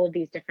in all of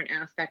these different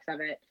aspects of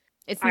it.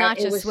 It's not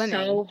just it was swimming.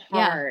 So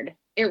hard.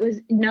 Yeah.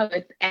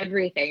 It's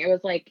everything.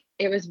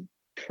 It was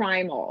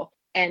primal.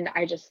 And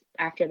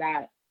after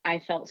that, I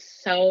felt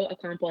so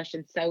accomplished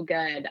and so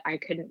good. I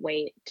couldn't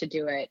wait to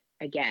do it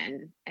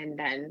again. And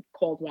then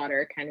cold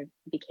water kind of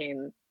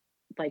became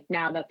like,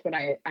 now that's what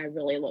I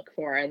really look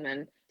for. And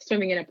then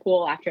swimming in a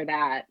pool after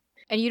that.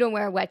 And you don't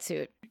wear a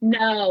wetsuit?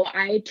 No,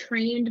 I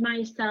trained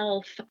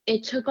myself.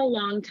 It took a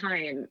long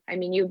time. I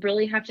mean, you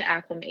really have to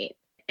acclimate.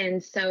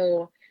 And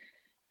so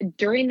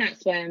during that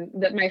swim,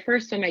 my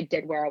first swim, I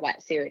did wear a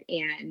wetsuit,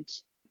 and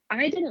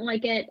I didn't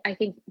like it. I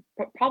think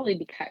probably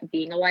because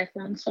being a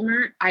lifelong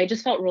swimmer, I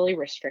just felt really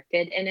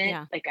restricted in it.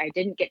 Yeah. Like, I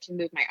didn't get to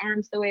move my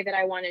arms the way that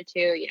I wanted to.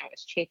 It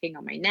was chafing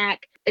on my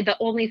neck. The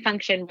only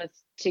function was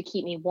to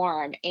keep me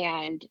warm.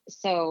 And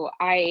so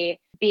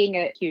being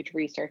a huge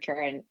researcher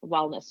and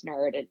wellness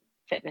nerd and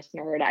fitness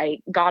nerd, I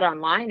got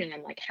online and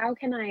I'm like, how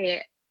can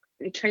I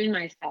train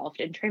myself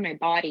and train my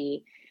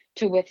body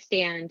to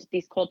withstand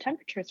these cold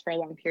temperatures for a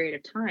long period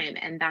of time?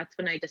 And that's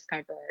when I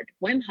discovered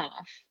Wim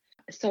Hof.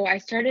 So I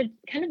started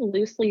kind of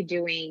loosely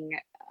doing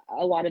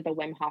a lot of the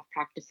Wim Hof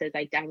practices.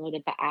 I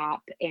downloaded the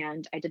app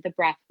and I did the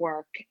breath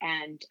work.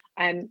 And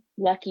I'm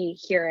lucky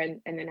here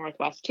in the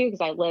Northwest too,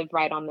 because I live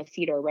right on the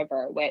Cedar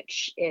River,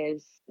 which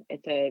it's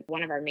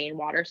one of our main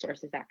water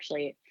sources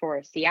actually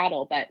for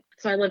Seattle. But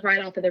so I live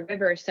right off of the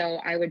river. So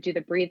I would do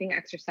the breathing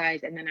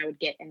exercise and then I would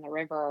get in the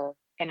river,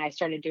 and I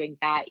started doing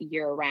that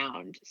year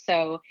round.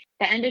 So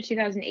the end of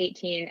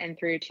 2018 and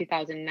through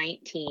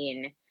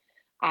 2019,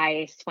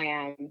 I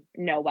swam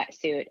no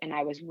wetsuit, and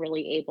I was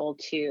really able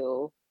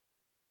to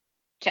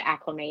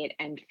acclimate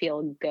and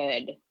feel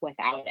good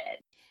without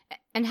it.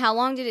 And how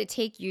long did it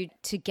take you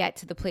to get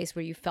to the place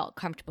where you felt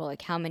comfortable?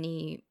 Like how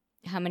many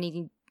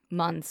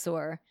months?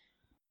 Or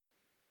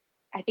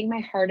I think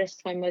my hardest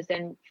swim was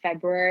in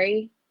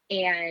February,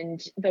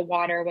 and the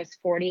water was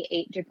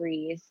 48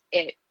 degrees.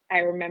 I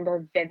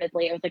remember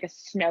vividly, it was like a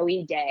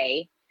snowy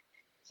day.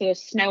 So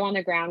there's snow on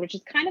the ground, which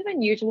is kind of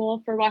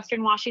unusual for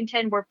Western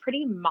Washington. We're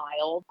pretty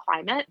mild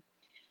climate,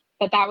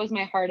 but that was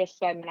my hardest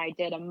swim. And I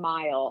did a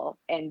mile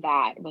in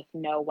that with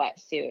no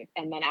wetsuit.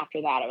 And then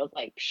after that, I was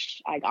like,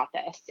 I got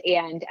this.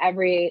 And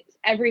every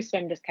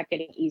swim just kept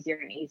getting easier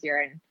and easier.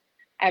 And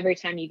every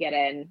time you get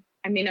in,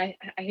 I mean, I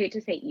hate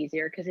to say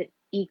easier because it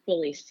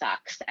equally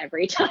sucks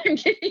every time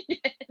getting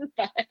in,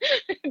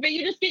 but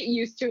you just get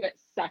used to it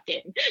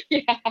sucking.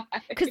 Yeah.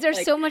 Because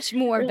there's so much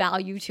more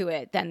value to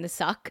it than the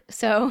suck.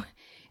 So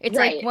it's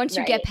like once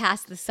you get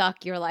past the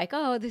suck, you're like,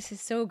 oh, this is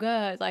so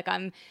good. Like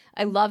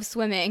I love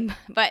swimming,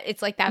 but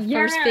it's like that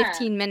first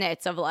 15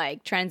 minutes of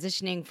like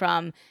transitioning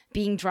from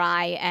being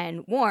dry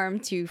and warm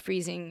to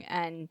freezing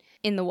and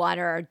in the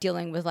water,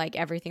 dealing with like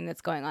everything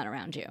that's going on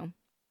around you.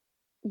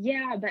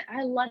 Yeah, but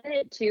I love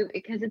it too,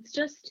 because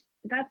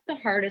that's the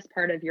hardest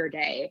part of your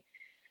day.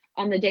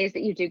 On the days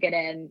that you do get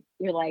in,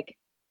 you're like,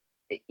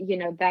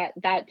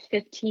 that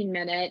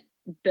 15-minute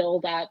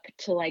build up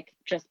to like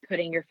just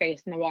putting your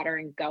face in the water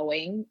and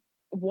going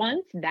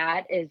once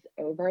that is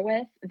over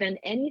with, then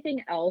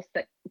anything else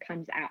that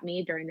comes at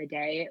me during the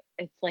day,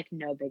 it's like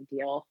no big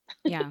deal.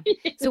 Yeah. You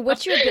So know?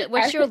 what's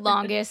your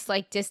longest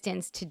like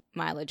distance to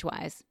mileage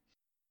wise?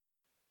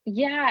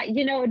 Yeah,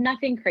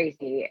 nothing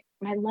crazy.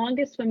 My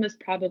longest swim was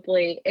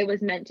it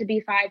was meant to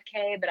be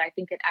 5K, but I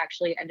think it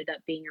actually ended up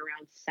being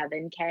around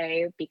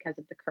 7K because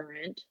of the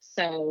current.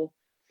 So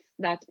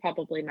that's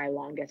probably my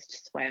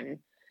longest swim.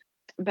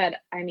 But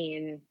I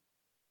mean,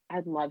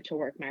 I'd love to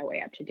work my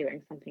way up to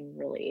doing something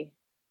really,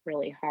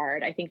 really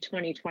hard. I think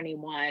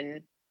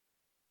 2021,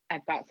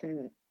 I've got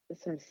some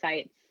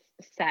sights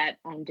set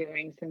on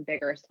doing some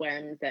bigger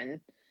swims and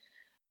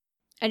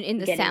And in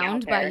the getting out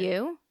Sound by there.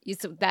 you?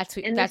 So that's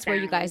In the that's where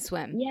you guys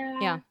Sound. swim. Yeah.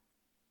 Yeah.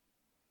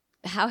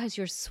 How has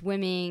your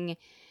swimming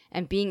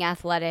and being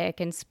athletic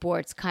and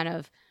sports kind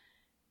of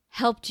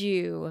helped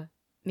you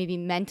maybe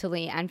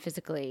mentally and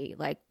physically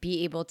like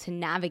be able to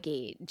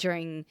navigate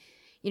during,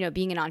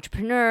 being an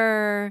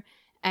entrepreneur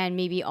and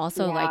maybe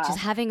also like just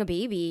Yeah. having a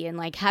baby and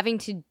like having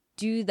to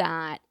do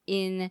that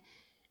in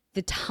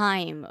the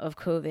time of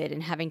COVID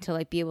and having to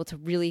like be able to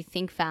really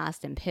think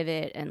fast and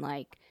pivot and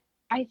like,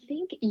 I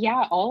think,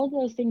 yeah, all of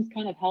those things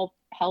kind of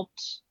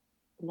helped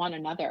one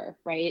another,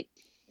 right?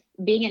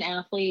 Being an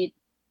athlete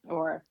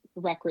or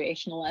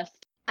recreationalist.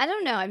 I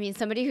don't know. I mean,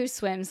 somebody who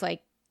swims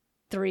like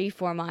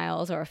 3-4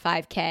 miles or a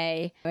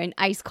 5K in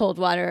ice cold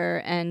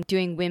water and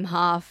doing Wim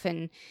Hof,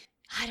 and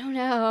I don't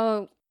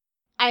know.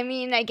 I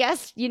mean, I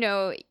guess,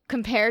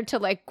 compared to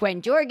like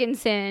Gwen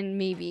Jorgensen,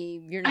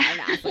 maybe you're not an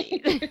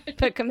athlete,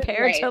 but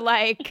compared to Right.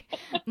 like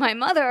my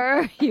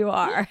mother, you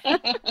are.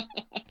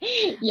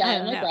 Yeah, I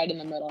I'm don't like know. right in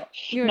the middle.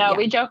 You're, No, yeah.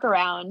 we joke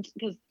around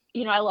because,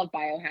 I love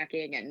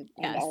biohacking and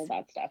Yes. all of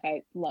that stuff.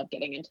 I love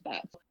getting into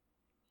that.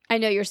 I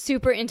know you're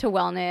super into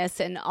wellness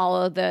and all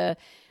of the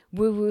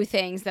woo-woo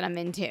things that I'm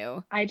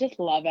into. I just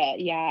love it.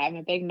 Yeah, I'm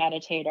a big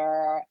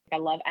meditator. I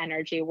love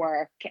energy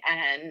work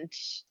and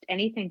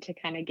anything to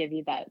kind of give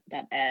you that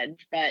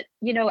edge. But,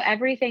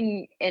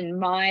 everything in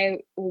my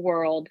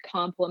world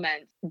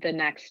complements the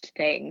next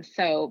thing.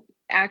 So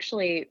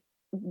actually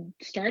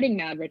starting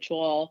Mad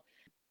Ritual,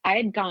 I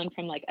had gone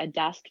from like a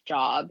desk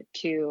job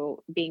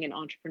to being an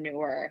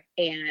entrepreneur,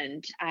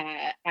 and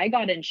I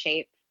got in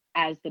shape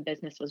as the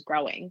business was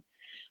growing.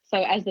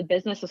 So as the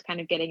business was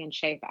kind of getting in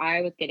shape,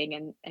 I was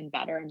getting in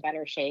better and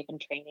better shape and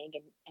training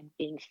and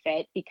being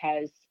fit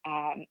because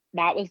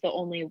that was the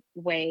only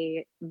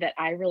way that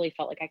I really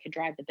felt like I could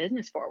drive the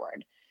business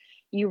forward.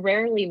 You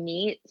rarely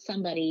meet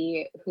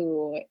somebody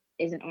who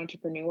is an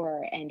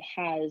entrepreneur and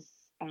has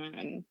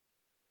and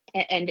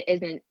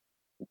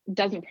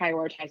doesn't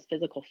prioritize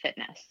physical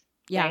fitness.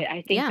 Yeah. Right?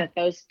 I think Yeah. that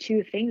those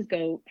two things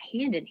go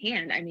hand in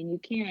hand. I mean,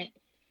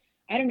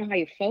 I don't know how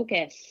you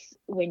focus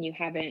when you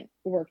haven't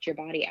worked your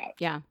body out.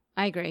 Yeah,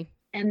 I agree.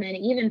 And then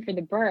even for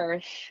the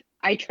birth,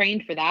 I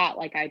trained for that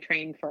like I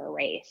trained for a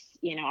race.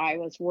 I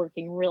was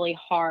working really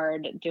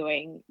hard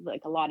doing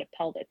like a lot of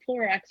pelvic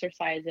floor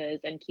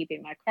exercises and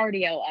keeping my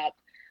cardio up.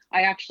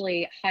 I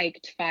actually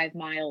hiked 5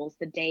 miles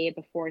the day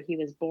before he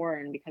was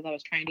born because I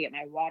was trying to get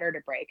my water to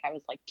break. I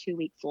was like 2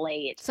 weeks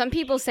late. Some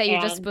people say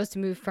you're just And supposed to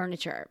move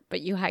furniture,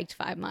 but you hiked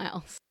 5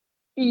 miles.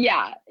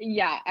 yeah,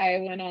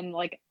 I went on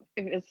like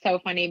it's so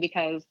funny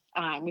because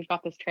we've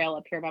got this trail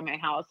up here by my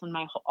house and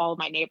all of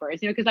my neighbors,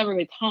 because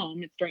everybody's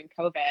home. It's during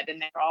COVID, and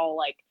they're all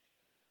like,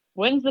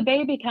 "When's the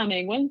baby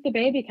coming? When's the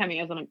baby coming?"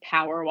 As I'm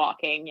power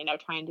walking,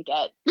 trying to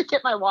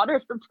get my water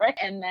to break.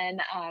 And then,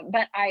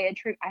 but I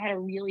had a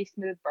really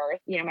smooth birth.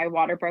 My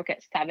water broke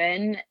at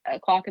 7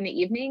 o'clock in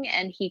the evening,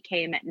 and he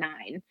came at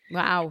 9.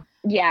 Wow.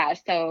 Yeah.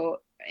 So,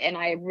 and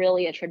I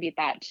really attribute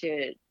that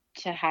to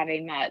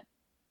having that.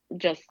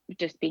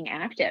 Just being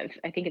active.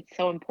 I think it's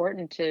so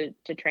important to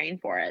train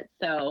for it.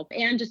 So,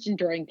 and just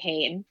enduring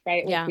pain,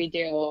 right? Yeah. Like we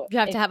do. You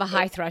have to have a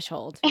high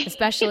threshold,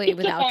 especially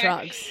without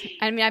drugs.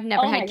 I mean, I've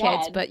never Oh my had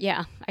kids, God. but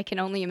yeah, I can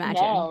only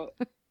imagine. No.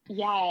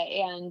 Yeah,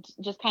 and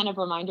just kind of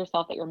remind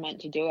yourself that you're meant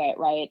to do it,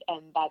 right?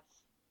 And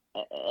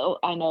that's,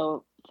 I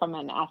know from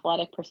an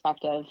athletic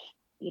perspective,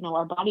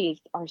 our bodies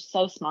are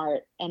so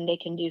smart and they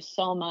can do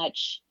so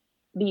much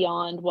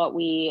beyond what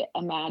we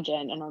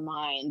imagine in our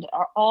mind.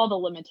 All the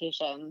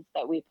limitations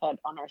that we put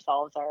on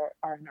ourselves are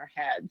in our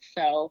heads.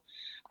 So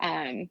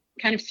kind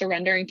of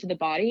surrendering to the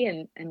body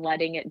and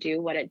letting it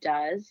do what it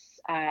does.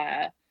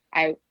 I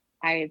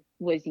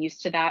was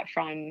used to that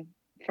from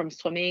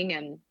swimming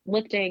and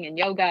lifting and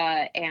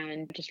yoga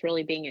and just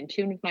really being in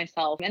tune with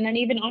myself. And then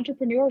even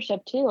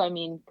entrepreneurship too. I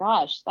mean,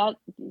 gosh, that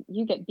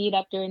you get beat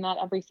up doing that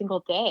every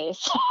single day.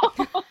 So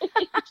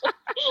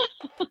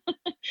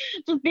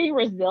just being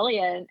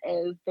resilient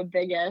is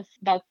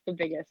that's the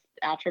biggest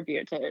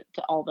attribute to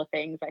all the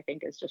things. I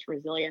think is just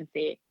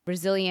resiliency.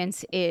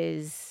 Resilience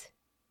is,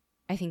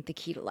 I think, the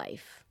key to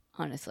life,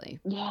 honestly.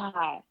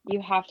 Yeah,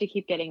 you have to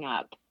keep getting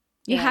up.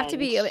 You have to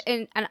be,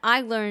 and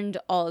I learned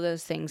all of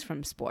those things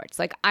from sports.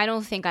 Like, I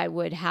don't think I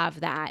would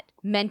have that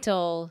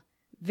mental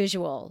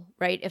visual,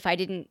 right? If I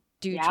didn't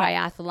do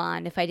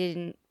triathlon, if I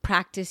didn't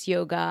practice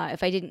yoga,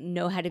 if I didn't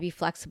know how to be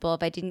flexible,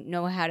 if I didn't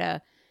know how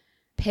to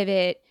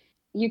pivot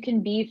you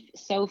can be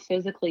so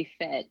physically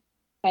fit,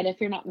 but if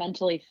you're not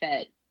mentally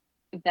fit,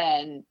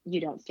 then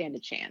you don't stand a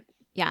chance.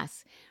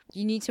 Yes.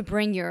 You need to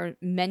bring your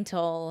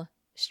mental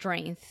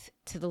strength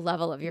to the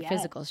level of your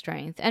physical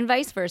strength and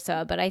vice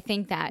versa. But I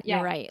think that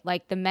you're right.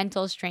 Like the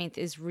mental strength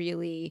is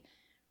really,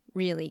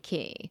 really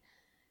key.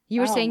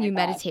 You were saying you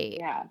meditate.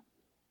 Yeah,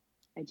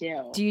 I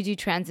do. Do you do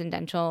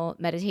transcendental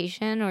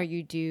meditation or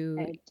you do?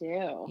 I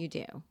do. You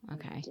do.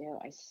 Okay. I do.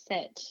 I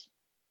sit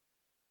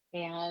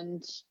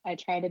and I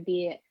try to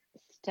be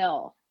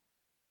still.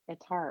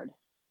 It's hard.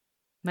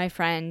 My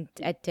friend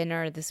at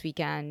dinner this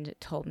weekend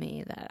told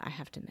me that I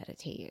have to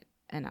meditate.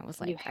 And I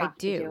was like, I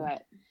do. To do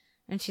it.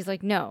 And she's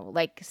like, no,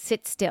 like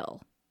sit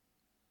still.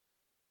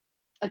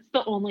 It's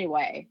the only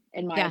way,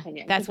 in my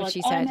opinion. That's what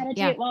she said. I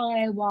meditate while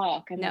I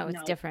walk. No,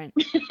 it's different.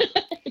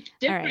 It's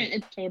different. Right.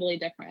 It's totally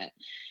different.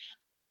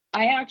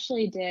 I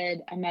actually did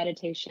a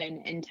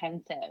meditation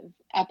intensive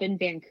up in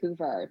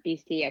Vancouver,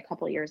 BC, a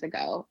couple years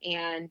ago.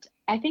 And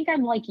I think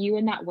I'm like you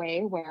in that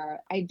way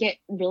where I get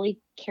really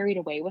carried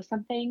away with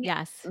something.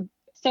 Yes.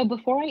 So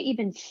before I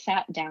even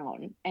sat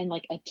down and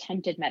like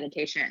attempted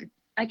meditation,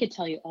 I could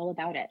tell you all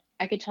about it.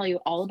 I could tell you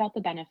all about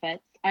the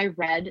benefits. I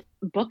read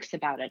books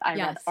about it. I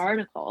read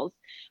articles.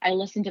 I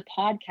listened to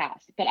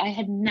podcasts, but I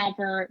had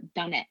never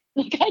done it.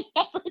 Like I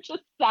never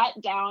just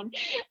sat down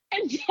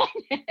and done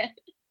it.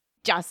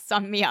 Just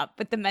sum me up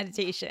with the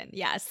meditation.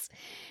 Yes.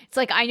 It's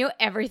like I know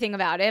everything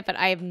about it, but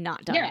I have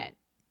not done it.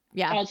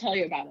 Yeah. I'll tell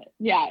you about it.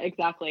 Yeah,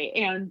 exactly.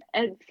 And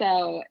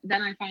so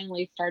then I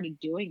finally started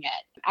doing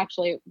it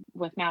actually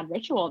with Mad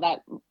Ritual,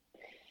 that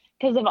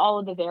because of all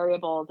of the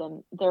variables,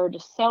 and there were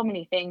just so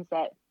many things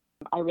that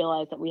I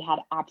realized that we had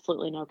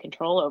absolutely no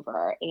control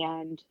over.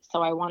 And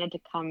so I wanted to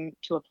come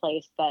to a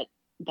place that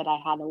I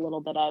had a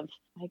little bit of,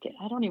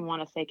 I don't even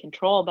want to say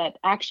control, but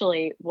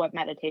actually what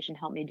meditation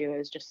helped me do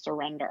is just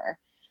surrender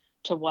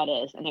to what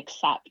is and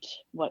accept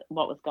what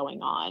was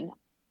going on.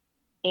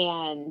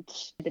 And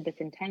I did this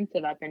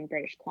intensive up in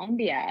British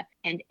Columbia,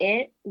 and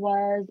it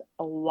was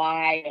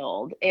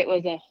wild. It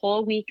was a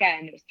whole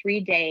weekend. It was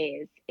 3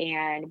 days,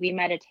 and we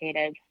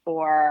meditated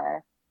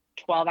for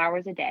 12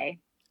 hours a day.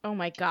 Oh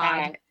my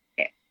God.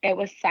 It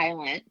was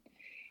silent.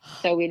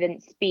 So we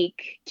didn't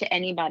speak to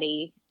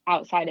anybody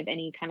outside of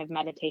any kind of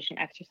meditation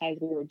exercise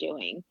we were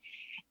doing.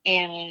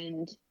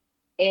 And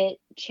it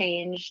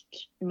changed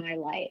my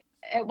life.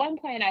 At one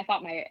point, I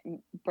thought my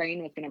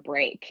brain was going to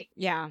break.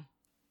 Yeah.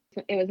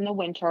 It was in the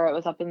winter. It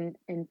was up in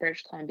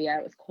British Columbia.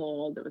 It was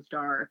cold. It was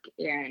dark,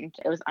 and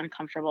it was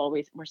uncomfortable.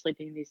 We were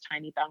sleeping in these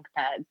tiny bunk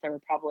beds. There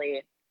were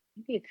probably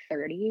maybe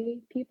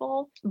 30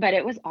 people, but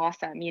it was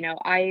awesome. You know,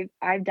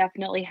 I've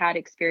definitely had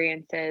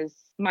experiences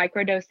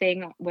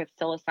microdosing with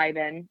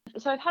psilocybin.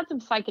 So I've had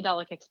some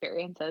psychedelic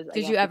experiences.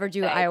 Did you ever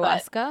do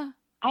ayahuasca?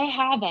 I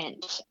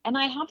haven't. And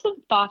I have some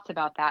thoughts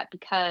about that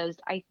because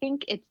I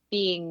think it's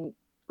being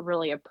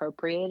really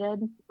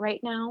appropriated right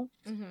now.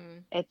 Mm-hmm.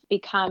 It's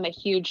become a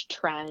huge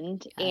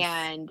trend,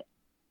 and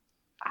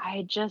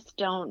I just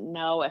don't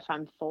know if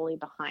I'm fully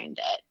behind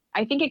it.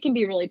 I think it can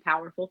be really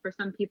powerful for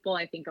some people.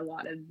 I think a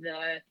lot of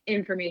the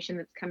information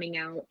that's coming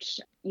out,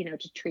 you know,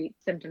 to treat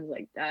symptoms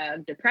like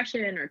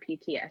depression or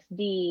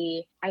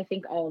PTSD, I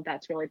think all of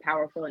that's really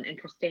powerful and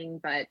interesting.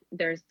 But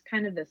there's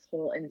kind of this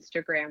whole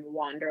Instagram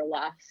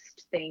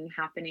wanderlust thing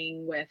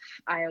happening with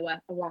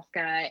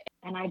ayahuasca,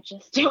 and I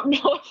just don't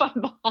know if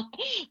I'm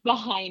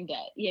behind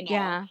it, you know?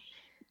 Yeah.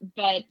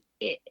 But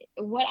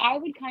what I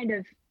would kind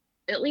of,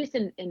 at least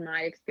in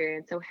my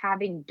experience, so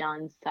having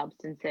done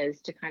substances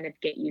to kind of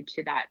get you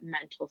to that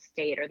mental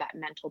state or that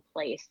mental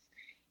place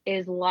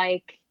is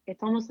like,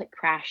 it's almost like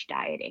crash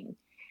dieting,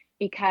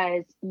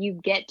 because you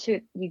get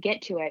to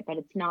it, but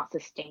it's not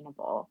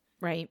sustainable.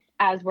 Right.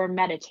 As where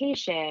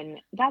meditation,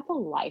 that's a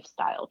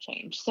lifestyle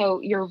change. So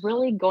you're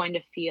really going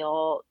to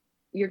feel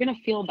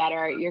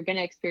better. You're going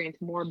to experience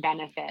more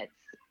benefits.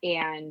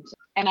 And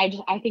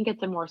I think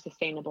it's a more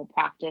sustainable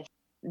practice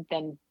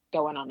than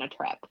going on a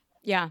trip.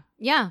 Yeah.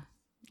 Yeah.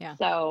 Yeah.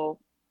 So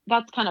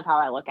that's kind of how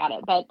I look at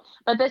it. But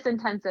this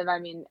intensive, I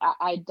mean,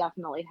 I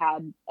definitely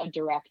had a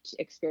direct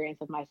experience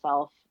of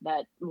myself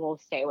that will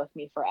stay with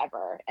me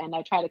forever. And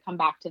I try to come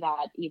back to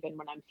that even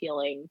when I'm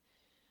feeling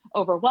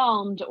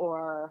overwhelmed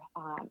or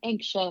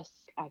anxious.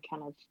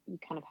 You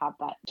kind of have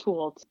that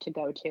tool to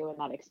go to and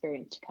that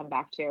experience to come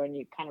back to, and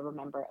you kind of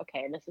remember,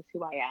 okay, this is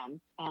who I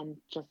am, and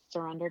just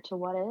surrender to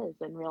what is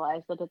and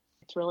realize that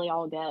it's really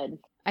all good.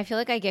 I feel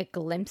like I get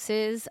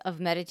glimpses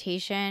of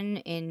meditation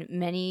in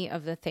many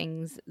of the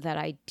things that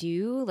I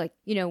do, like,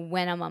 you know,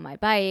 when I'm on my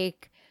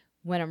bike,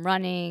 when I'm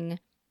running,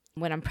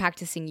 when I'm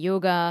practicing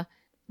yoga,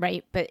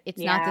 right? But it's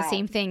not the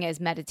same thing as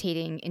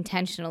meditating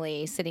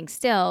intentionally, sitting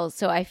still.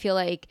 So I feel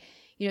like,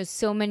 you know,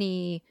 so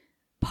many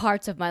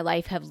parts of my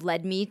life have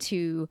led me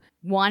to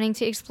wanting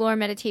to explore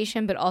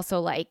meditation, but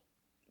also like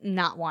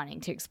not wanting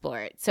to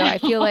explore it. So I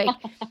feel like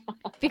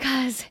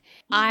because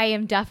I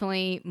am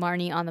definitely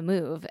Marnie on the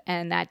move,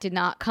 and that did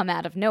not come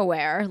out of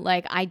nowhere.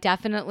 Like I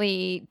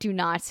definitely do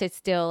not sit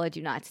still. I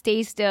do not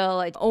stay still.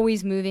 I'm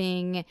always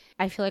moving.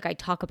 I feel like I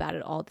talk about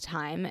it all the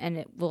time, and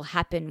it will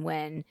happen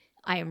when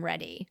I am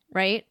ready,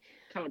 right?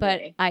 Totally.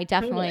 But I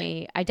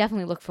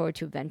definitely look forward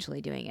to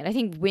eventually doing it. I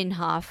think Wim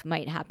Hof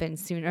might happen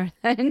sooner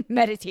than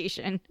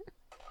meditation.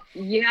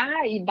 Yeah,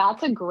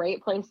 that's a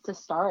great place to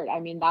start. I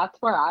mean, that's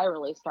where I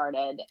really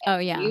started. Oh,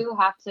 yeah. You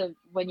have to,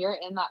 when you're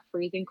in that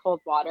freezing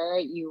cold water,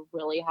 you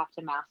really have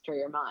to master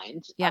your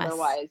mind. Yes.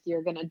 Otherwise,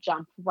 you're going to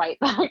jump right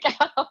back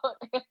out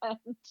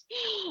and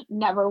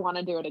never want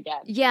to do it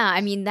again. Yeah,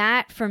 I mean,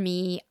 that for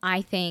me,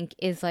 I think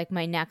is like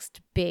my next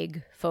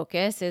big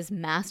focus is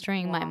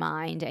mastering my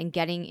mind and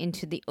getting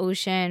into the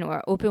ocean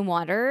or open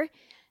water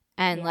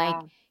and like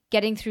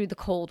getting through the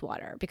cold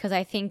water, because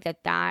I think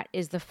that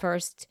is the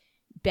first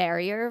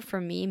barrier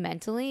for me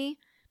mentally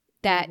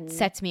that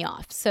sets me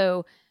off.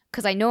 So,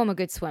 because I know I'm a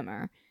good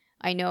swimmer,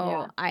 I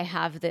know I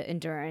have the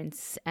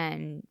endurance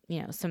and,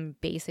 you know, some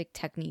basic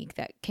technique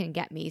that can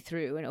get me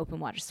through an open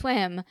water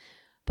swim.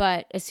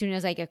 But as soon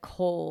as I get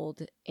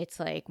cold, it's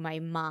like my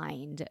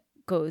mind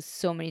goes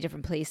so many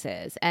different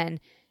places and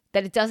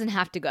that it doesn't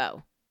have to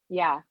go.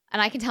 Yeah.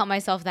 And I can tell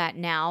myself that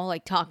now,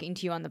 like talking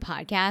to you on the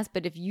podcast.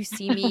 But if you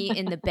see me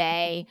in the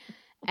bay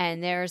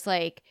and there's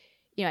like,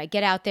 you know, I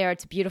get out there,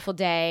 it's a beautiful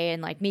day,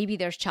 and like maybe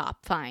there's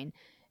chop, fine.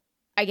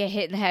 I get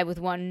hit in the head with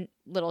one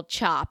little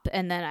chop,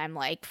 and then I'm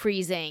like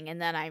freezing,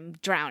 and then I'm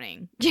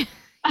drowning. You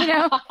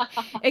know,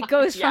 it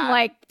goes from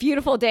like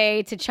beautiful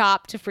day to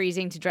chop to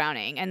freezing to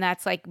drowning, and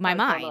that's like my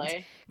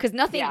mind, because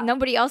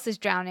nobody else is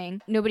drowning,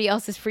 nobody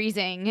else is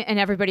freezing, and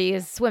everybody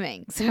is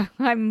swimming. So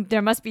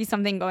there must be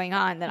something going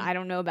on that I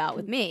don't know about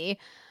with me.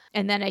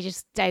 And then I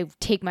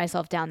take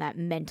myself down that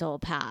mental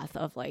path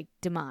of like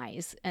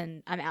demise,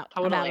 and I'm out.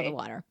 I'm out of the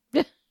water.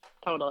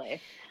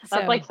 Totally.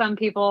 That's like some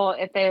people,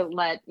 if they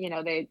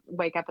they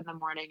wake up in the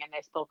morning and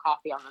they spill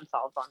coffee on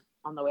themselves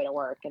on the way to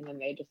work, and then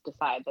they just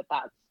decide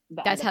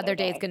that's how their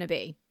day is going to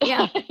be.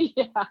 Yeah.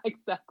 Yeah,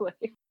 exactly.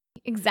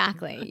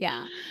 Exactly.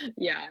 Yeah.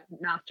 Yeah.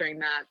 Mastering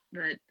that.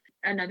 But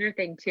another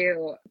thing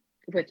too,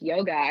 with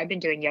yoga, I've been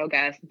doing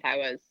yoga since I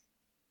was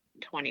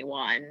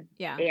 21.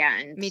 Yeah.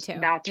 And me too.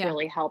 That's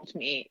really helped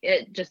me.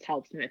 It just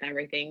helps me with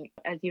everything.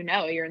 As you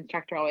know, your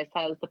instructor always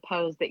says the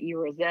pose that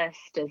you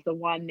resist is the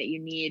one that you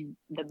need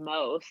the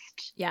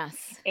most. Yes.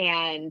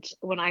 And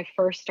when I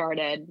first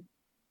started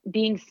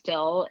being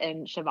still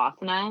in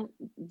Shavasana,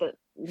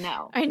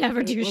 I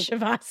never do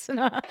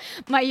Shavasana.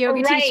 My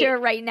yoga teacher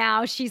right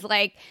now, she's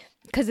like,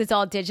 because it's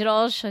all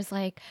digital, she's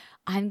like,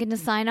 I'm going to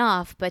sign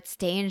off, but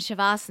stay in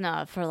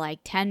Shavasana for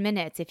like 10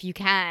 minutes if you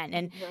can.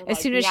 And as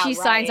soon as she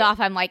signs off,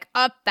 I'm like,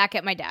 back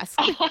at my desk.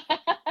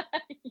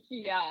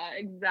 Yeah,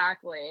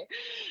 exactly.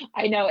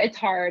 I know it's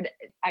hard.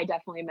 I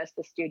definitely miss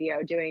the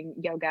studio. Doing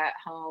yoga at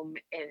home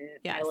in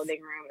my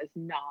living room is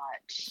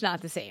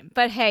not the same.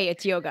 But hey,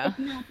 it's yoga.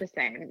 It's not the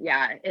same.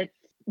 Yeah, it's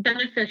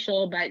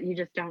beneficial, but you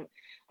just don't.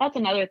 That's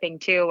another thing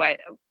too.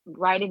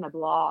 Writing a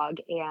blog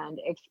and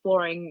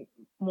exploring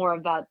more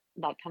of that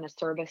kind of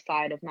service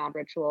side of Mab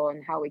Ritual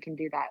and how we can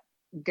do that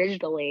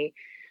digitally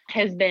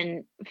has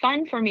been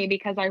fun for me,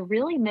 because I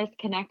really miss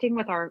connecting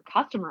with our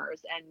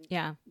customers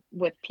and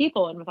with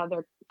people and with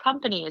other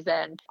companies.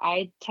 And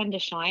I tend to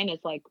shine as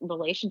like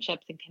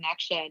relationships and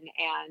connection.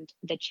 And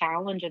the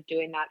challenge of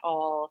doing that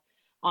all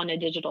on a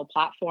digital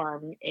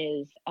platform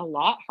is a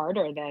lot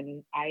harder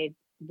than I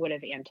would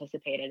have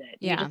anticipated it.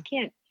 Yeah.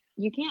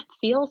 You can't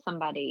feel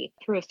somebody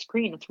through a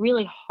screen. It's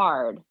really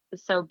hard.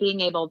 So being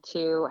able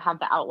to have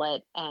the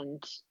outlet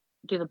and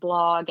do the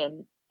blog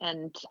and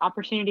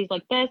opportunities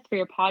like this for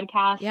your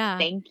podcast. Yeah.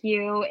 Thank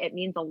you. It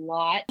means a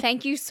lot.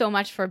 Thank you so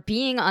much for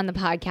being on the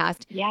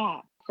podcast.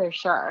 Yeah, for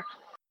sure.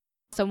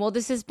 So, well,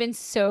 this has been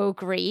so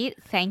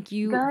great. Thank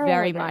you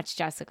very much,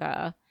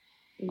 Jessica.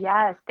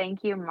 Yes.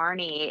 Thank you,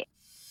 Marnie.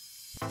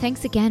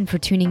 Thanks again for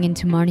tuning in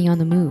to Marnie on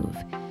the Move.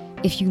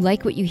 If you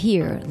like what you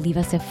hear, leave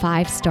us a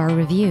 5-star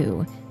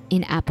review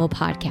in Apple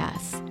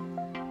Podcasts.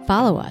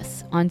 Follow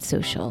us on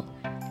social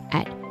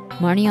at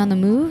Marnie on the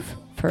Move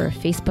for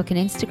Facebook and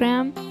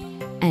Instagram,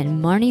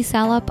 and Marnie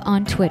Salup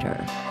on Twitter.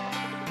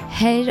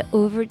 Head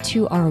over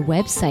to our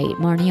website,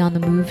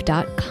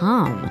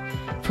 marnieonthemove.com,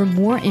 for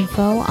more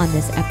info on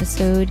this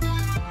episode,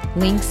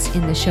 links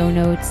in the show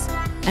notes,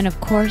 and of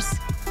course,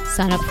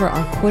 sign up for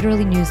our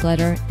quarterly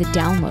newsletter, The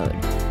Download,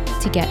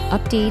 to get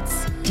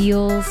updates,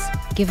 deals,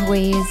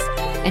 giveaways,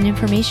 and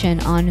information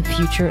on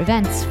future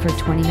events for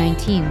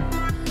 2019.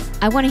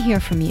 I want to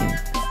hear from you.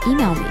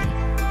 Email me,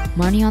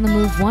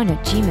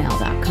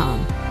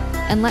 marnieonthemove1@gmail.com,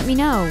 and let me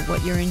know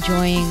what you're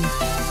enjoying,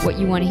 what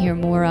you want to hear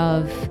more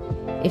of.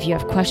 If you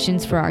have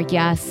questions for our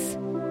guests,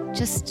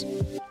 just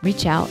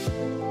reach out.